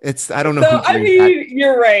 I don't know. So, I mean,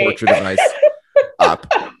 you're right. Torture device up.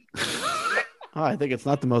 I think it's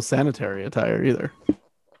not the most sanitary attire either.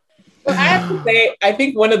 But I have to say, I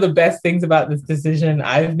think one of the best things about this decision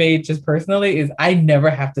I've made just personally is I never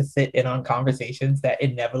have to sit in on conversations that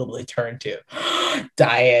inevitably turn to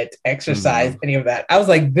diet, exercise, any of that. I was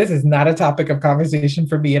like, this is not a topic of conversation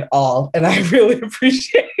for me at all. And I really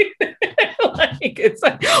appreciate it. Like, it's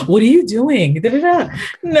like, what are you doing? Da-da-da.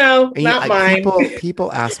 No, not mine.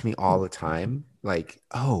 People ask me all the time, like,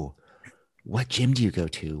 oh, what gym do you go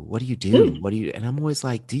to? What do you do? What do you? And I'm always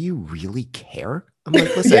like, do you really care? I'm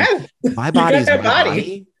like, listen, my body is my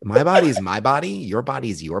body. My body is my body. Your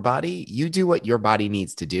body is your body. You do what your body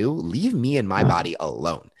needs to do. Leave me and my body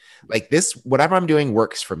alone. Like this, whatever I'm doing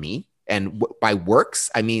works for me. And by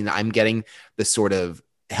works, I mean, I'm getting the sort of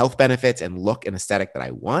health benefits and look and aesthetic that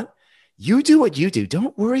I want. You do what you do.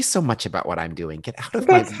 Don't worry so much about what I'm doing. Get out of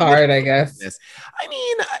my. That's hard, I guess. I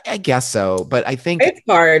mean, I guess so, but I think it's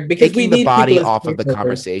hard because taking the body off of the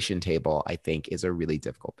conversation table, I think, is a really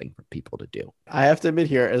difficult thing for people to do. I have to admit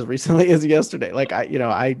here, as recently as yesterday, like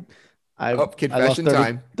I've confession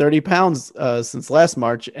lost 30 pounds since last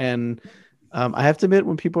March, and I have to admit,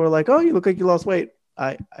 when people are like, "Oh, you look like you lost weight,"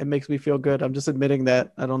 it makes me feel good. I'm just admitting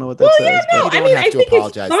that. I don't know what that says. Yeah, no, I mean, I think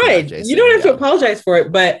it's fine. You don't have to apologize for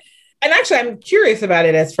it, but. And actually, I'm curious about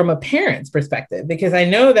it as from a parent's perspective, because I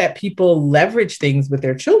know that people leverage things with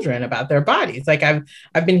their children about their bodies. Like I've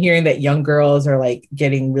been hearing that young girls are like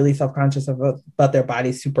getting really self-conscious about their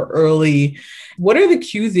bodies super early. What are the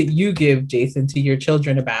cues that you give, Jason, to your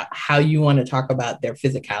children about how you want to talk about their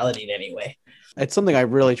physicality in any way? It's something I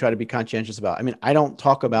really try to be conscientious about. I mean, I don't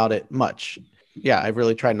talk about it much. Yeah, I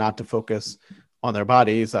really try not to focus on their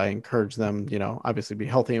bodies. I encourage them, obviously be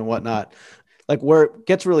healthy and whatnot. Like where it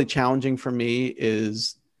gets really challenging for me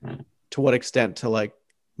is to what extent to like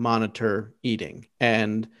monitor eating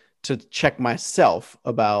and to check myself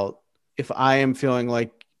about if I am feeling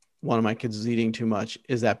like one of my kids is eating too much.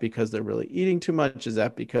 Is that because they're really eating too much? Is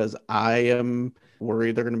that because I am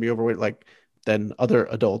worried they're going to be overweight? Like then other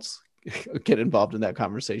adults get involved in that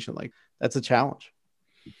conversation. Like that's a challenge.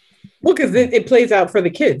 Well, because it plays out for the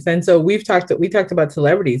kids. And so we talked about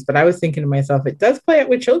celebrities, but I was thinking to myself, it does play out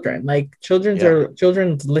with children. Like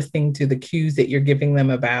children's listening to the cues that you're giving them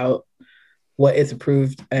about what is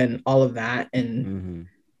approved and all of that. And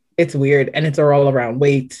it's weird. And it's all around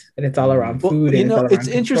weight and it's all around food. It's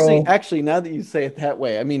interesting. Actually, now that you say it that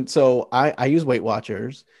way, I mean, so I use Weight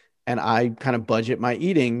Watchers and I kind of budget my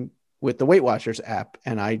eating with the Weight Watchers app,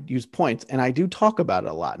 and I use points, and I do talk about it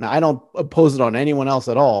a lot. Now, I don't oppose it on anyone else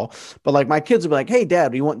at all, but like my kids will be like, "Hey,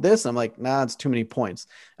 Dad, do you want this?" I'm like, "Nah, it's too many points,"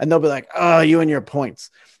 and they'll be like, "Oh, you and your points."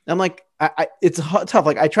 And I'm like, it's tough.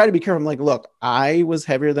 Like I try to be careful. I'm like, look, I was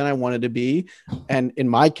heavier than I wanted to be, and in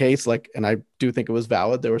my case, like, and I do think it was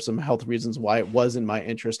valid. There were some health reasons why it was in my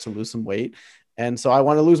interest to lose some weight. And so I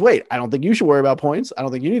want to lose weight. I don't think you should worry about points. I don't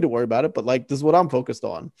think you need to worry about it, but like, this is what I'm focused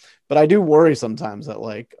on. But I do worry sometimes that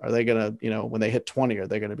like, are they going to, when they hit 20, are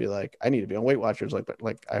they going to be like, I need to be on Weight Watchers?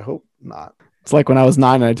 Like, I hope not. It's like when I was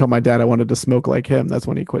 9 and I told my dad I wanted to smoke like him. That's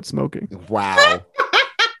when he quit smoking. Wow.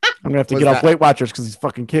 I'm going to have to get off Weight Watchers because these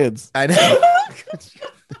fucking kids. I know.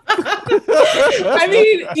 I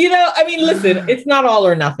mean, listen, it's not all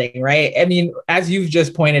or nothing, right? I mean, as you've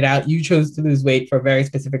just pointed out, you chose to lose weight for very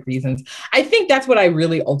specific reasons. I think that's what I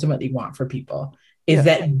really ultimately want for people is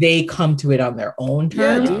that they come to it on their own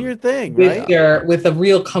terms. Yeah, do your thing, with a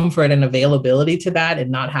real comfort and availability to that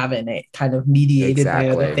and not having it kind of mediated by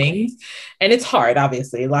other things. And it's hard,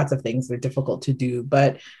 obviously. Lots of things are difficult to do.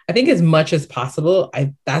 But I think as much as possible,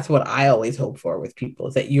 that's what I always hope for with people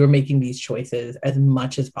is that you're making these choices as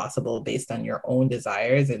much as possible based on your own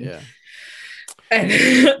desires. And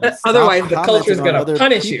otherwise the culture is going to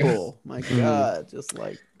punish you. My God, just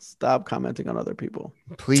like stop commenting on other people.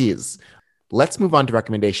 Please. Let's move on to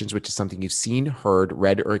recommendations, which is something you've seen, heard,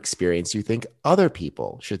 read, or experienced you think other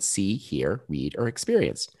people should see, hear, read, or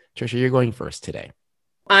experience. Trisha, you're going first today.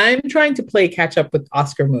 I'm trying to play catch up with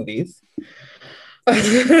Oscar movies.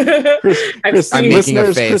 Chris's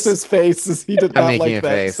face is he did not like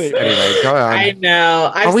that. Anyway, go on. I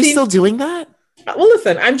know. Are we still doing that? Well,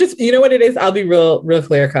 listen, I'm just, you know what it is? I'll be real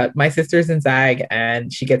clear cut. My sister's in SAG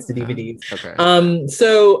and she gets the DVDs. Okay.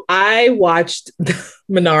 So I watched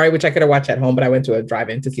Minari, which I could have watched at home, but I went to a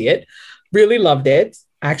drive-in to see it. Really loved it.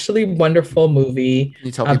 Actually, wonderful movie. Can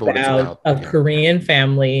you tell people about a Korean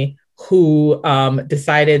family who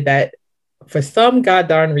decided that for some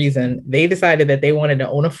goddamn reason, they decided that they wanted to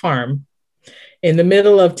own a farm in the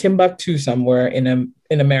middle of Timbuktu somewhere in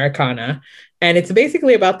Americana. And it's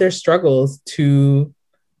basically about their struggles to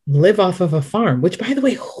live off of a farm, which, by the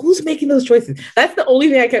way, who's making those choices? That's the only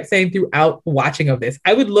thing I kept saying throughout watching of this.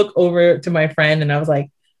 I would look over to my friend and I was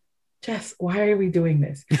like, Jess, why are we doing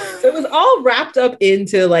this? So it was all wrapped up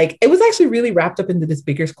into it was actually really wrapped up into this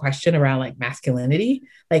bigger question around masculinity.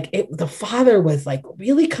 The father was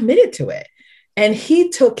really committed to it. And he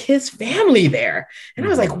took his family there. And I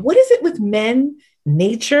was like, what is it with men,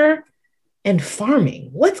 nature, and farming?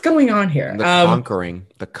 What's going on here? The conquering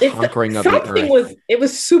of the earth. It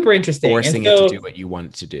was super interesting. Forcing it to do what you want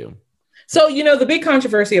it to do. So, the big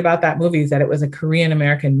controversy about that movie is that it was a Korean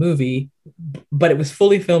American movie, but it was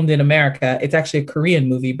fully filmed in America. It's actually a Korean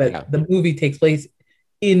movie, but the movie takes place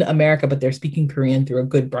in America, but they're speaking Korean through a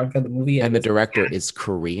good chunk of the movie. And the director is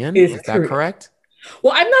Korean? Is that correct?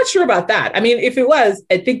 Well, I'm not sure about that. I mean, if it was,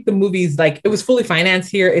 I think the movie's like, it was fully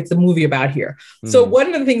financed here. It's a movie about here. So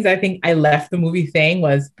one of the things I think I left the movie saying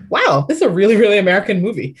was, wow, this is a really, really American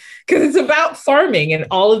movie, because it's about farming and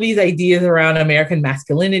all of these ideas around American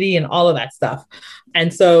masculinity and all of that stuff.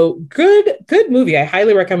 And so good movie. I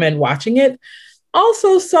highly recommend watching it.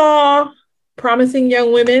 Also saw Promising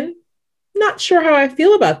Young Women. Not sure how I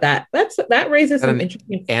feel about that. That raises some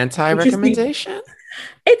interesting anti-recommendation.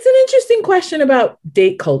 It's an interesting question about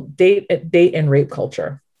date and rape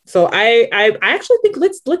culture. So I actually think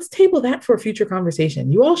let's table that for a future conversation.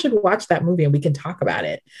 You all should watch that movie and we can talk about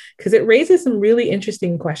it, because it raises some really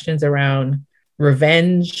interesting questions around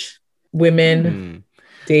revenge, women,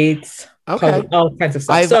 dates, all kinds of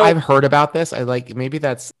stuff. I've heard about this. Maybe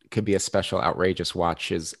that's could be a special outrageous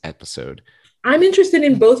watches episode. I'm interested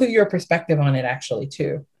in both of your perspective on it actually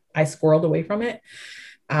too. I squirreled away from it.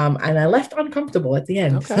 And I left uncomfortable at the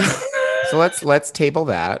end. Okay. So let's table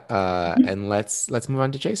that and let's move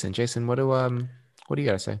on to Jason. Jason, what do you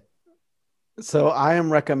gotta say? So I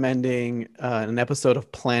am recommending an episode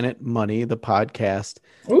of Planet Money, the podcast.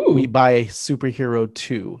 Ooh. We Buy a Superhero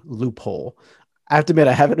 2, Loophole. I have to admit,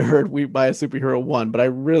 I haven't heard We Buy a Superhero 1, but I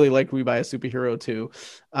really like We Buy a Superhero 2.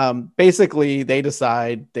 Basically, they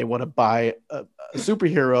decide they want to buy a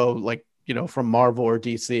superhero, like, you know, from Marvel or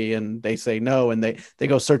DC, and they say no, and they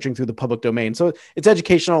go searching through the public domain. So it's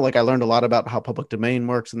educational. Like, I learned a lot about how public domain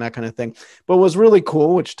works and that kind of thing. But what was really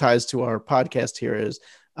cool, which ties to our podcast here, is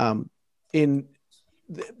in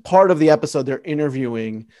part of the episode, they're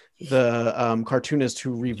interviewing the cartoonist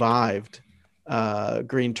who revived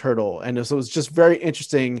Green Turtle. And so it was just very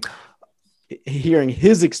interesting hearing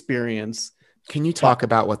his experience. Can you talk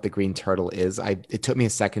about what the Green Turtle is? It took me a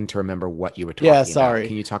second to remember what you were talking about. Sorry.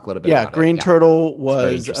 Can you talk a little bit about Green it? Turtle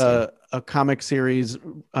was a comic series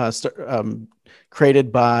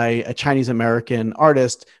created by a Chinese American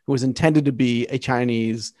artist who was intended to be a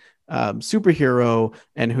Chinese superhero,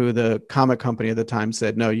 and who the comic company at the time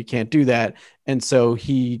said, no, you can't do that. And so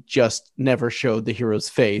he just never showed the hero's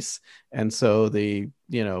face. And so the,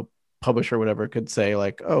 publisher, whatever, could say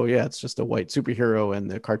like, oh yeah, it's just a white superhero. And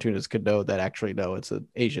the cartoonist could know that actually, no, it's an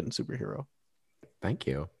Asian superhero. Thank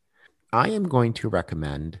you. I am going to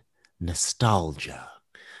recommend Nostalgia.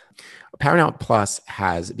 Paramount Plus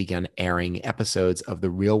has begun airing episodes of The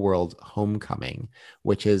Real World Homecoming,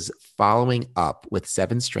 which is following up with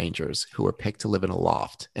 7 strangers who are picked to live in a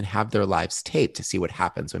loft and have their lives taped to see what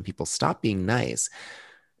happens when people stop being nice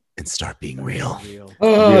and start being real.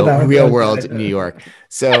 Real world New York.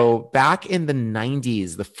 So back in the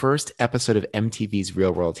 90s, the first episode of MTV's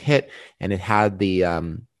Real World hit, and it had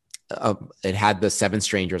the 7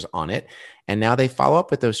 strangers on it. And now they follow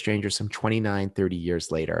up with those strangers some 29, 30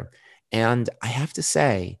 years later. And I have to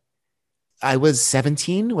say, I was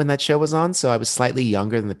 17 when that show was on, so I was slightly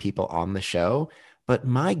younger than the people on the show. But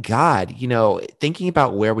my God, thinking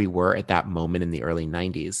about where we were at that moment in the early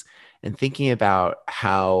 90s and thinking about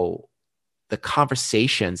how the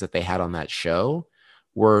conversations that they had on that show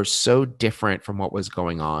were so different from what was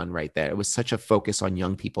going on right there. It was such a focus on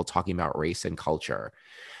young people talking about race and culture,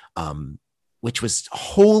 which was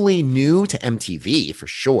wholly new to MTV for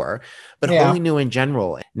sure, but wholly new in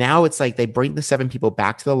general. Now it's like they bring the 7 people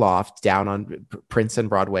back to the loft down on Prince and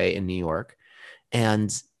Broadway in New York.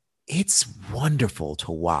 And it's wonderful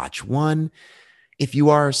to watch. One, if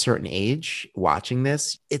you are a certain age watching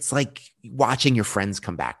this, it's like watching your friends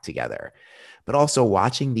come back together, but also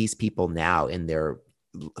watching these people now in their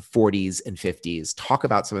 40s and 50s talk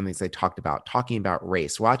about some of the things they talked about, talking about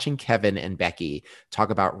race, watching Kevin and Becky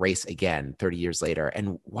talk about race again 30 years later,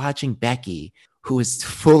 and watching Becky, who is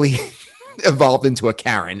fully evolved into a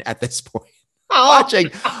Karen at this point,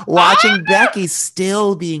 watching Becky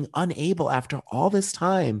still being unable after all this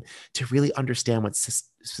time to really understand what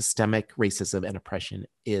systemic racism and oppression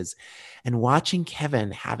is, and watching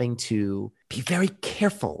Kevin having to be very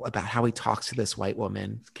careful about how he talks to this white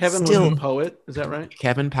woman. Kevin was a poet, is that right?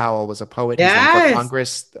 Kevin Powell was a poet. He's run for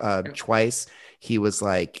Congress twice. He was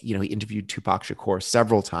like, he interviewed Tupac Shakur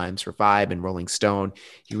several times for Vibe and Rolling Stone.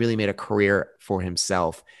 He really made a career for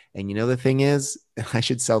himself. And the thing is, I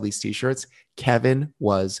should sell these t-shirts. Kevin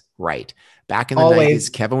was right. Back in the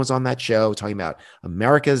 90s, Kevin was on that show talking about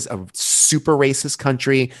America's a super racist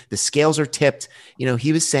country. The scales are tipped.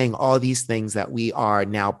 He was saying all these things that we are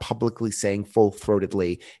now publicly saying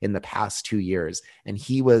full-throatedly in the past 2 years. And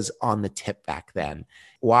he was on the tip back then.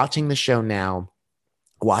 Watching the show now,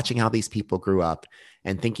 watching how these people grew up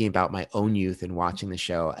and thinking about my own youth and watching the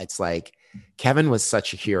show, it's like Kevin was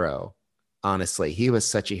such a hero. Honestly, he was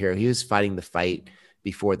such a hero. He was fighting the fight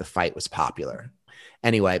before the fight was popular.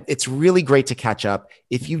 Anyway, it's really great to catch up.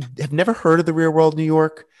 If you have never heard of The Real World New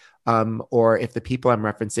York, or if the people I'm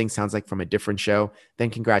referencing sounds like from a different show, then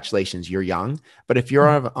congratulations, you're young. But if you're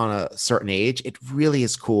on a certain age, it really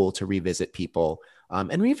is cool to revisit people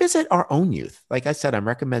and revisit our own youth. Like I said, I'm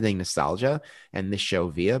recommending nostalgia and this show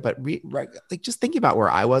via, but like just thinking about where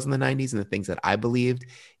I was in the 90s and the things that I believed,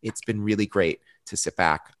 it's been really great to sit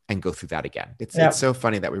back and go through that again. It's so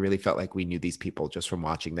funny that we really felt like we knew these people just from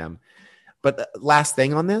watching them. But the last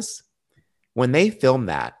thing on this, when they filmed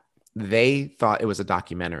that, they thought it was a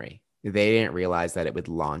documentary. They didn't realize that it would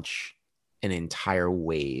launch an entire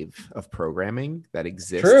wave of programming that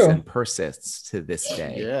exists and persists to this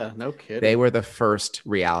day. Yeah, no kidding. They were the first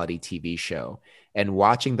reality TV show. And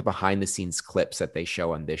watching the behind the scenes clips that they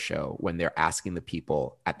show on this show, when they're asking the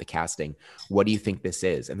people at the casting, what do you think this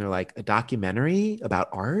is? And they're like, a documentary about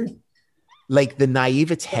art? Like the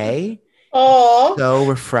naivete. Oh, So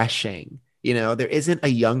refreshing. You know, there isn't a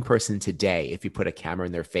young person today, if you put a camera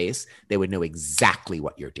in their face, they would know exactly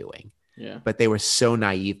what you're doing. Yeah. But they were so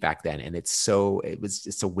naive back then. And it was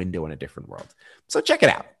just a window in a different world. So check it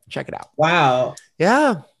out. Check it out. Wow.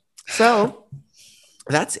 Yeah. So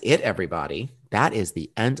that's it, everybody. That is the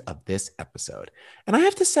end of this episode. And I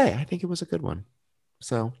have to say, I think it was a good one.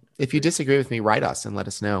 So if you disagree with me, write us and let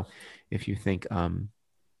us know if you think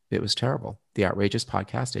it was terrible.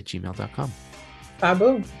 TheOutrageousPodcast@gmail.com.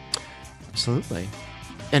 Babu. Absolutely.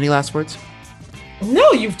 Any last words?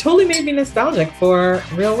 No, you've totally made me nostalgic for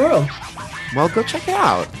Real World. Well, go check it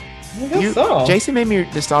out. I guess so. Jason made me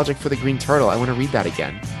nostalgic for The Green Turtle. I want to read that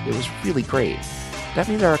again. It was really great. That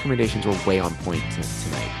means our recommendations were way on point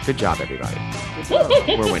tonight. Good job, everybody. Good job.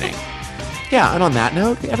 We're winning. Yeah, and on that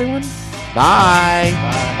note, everyone, bye.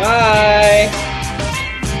 Bye.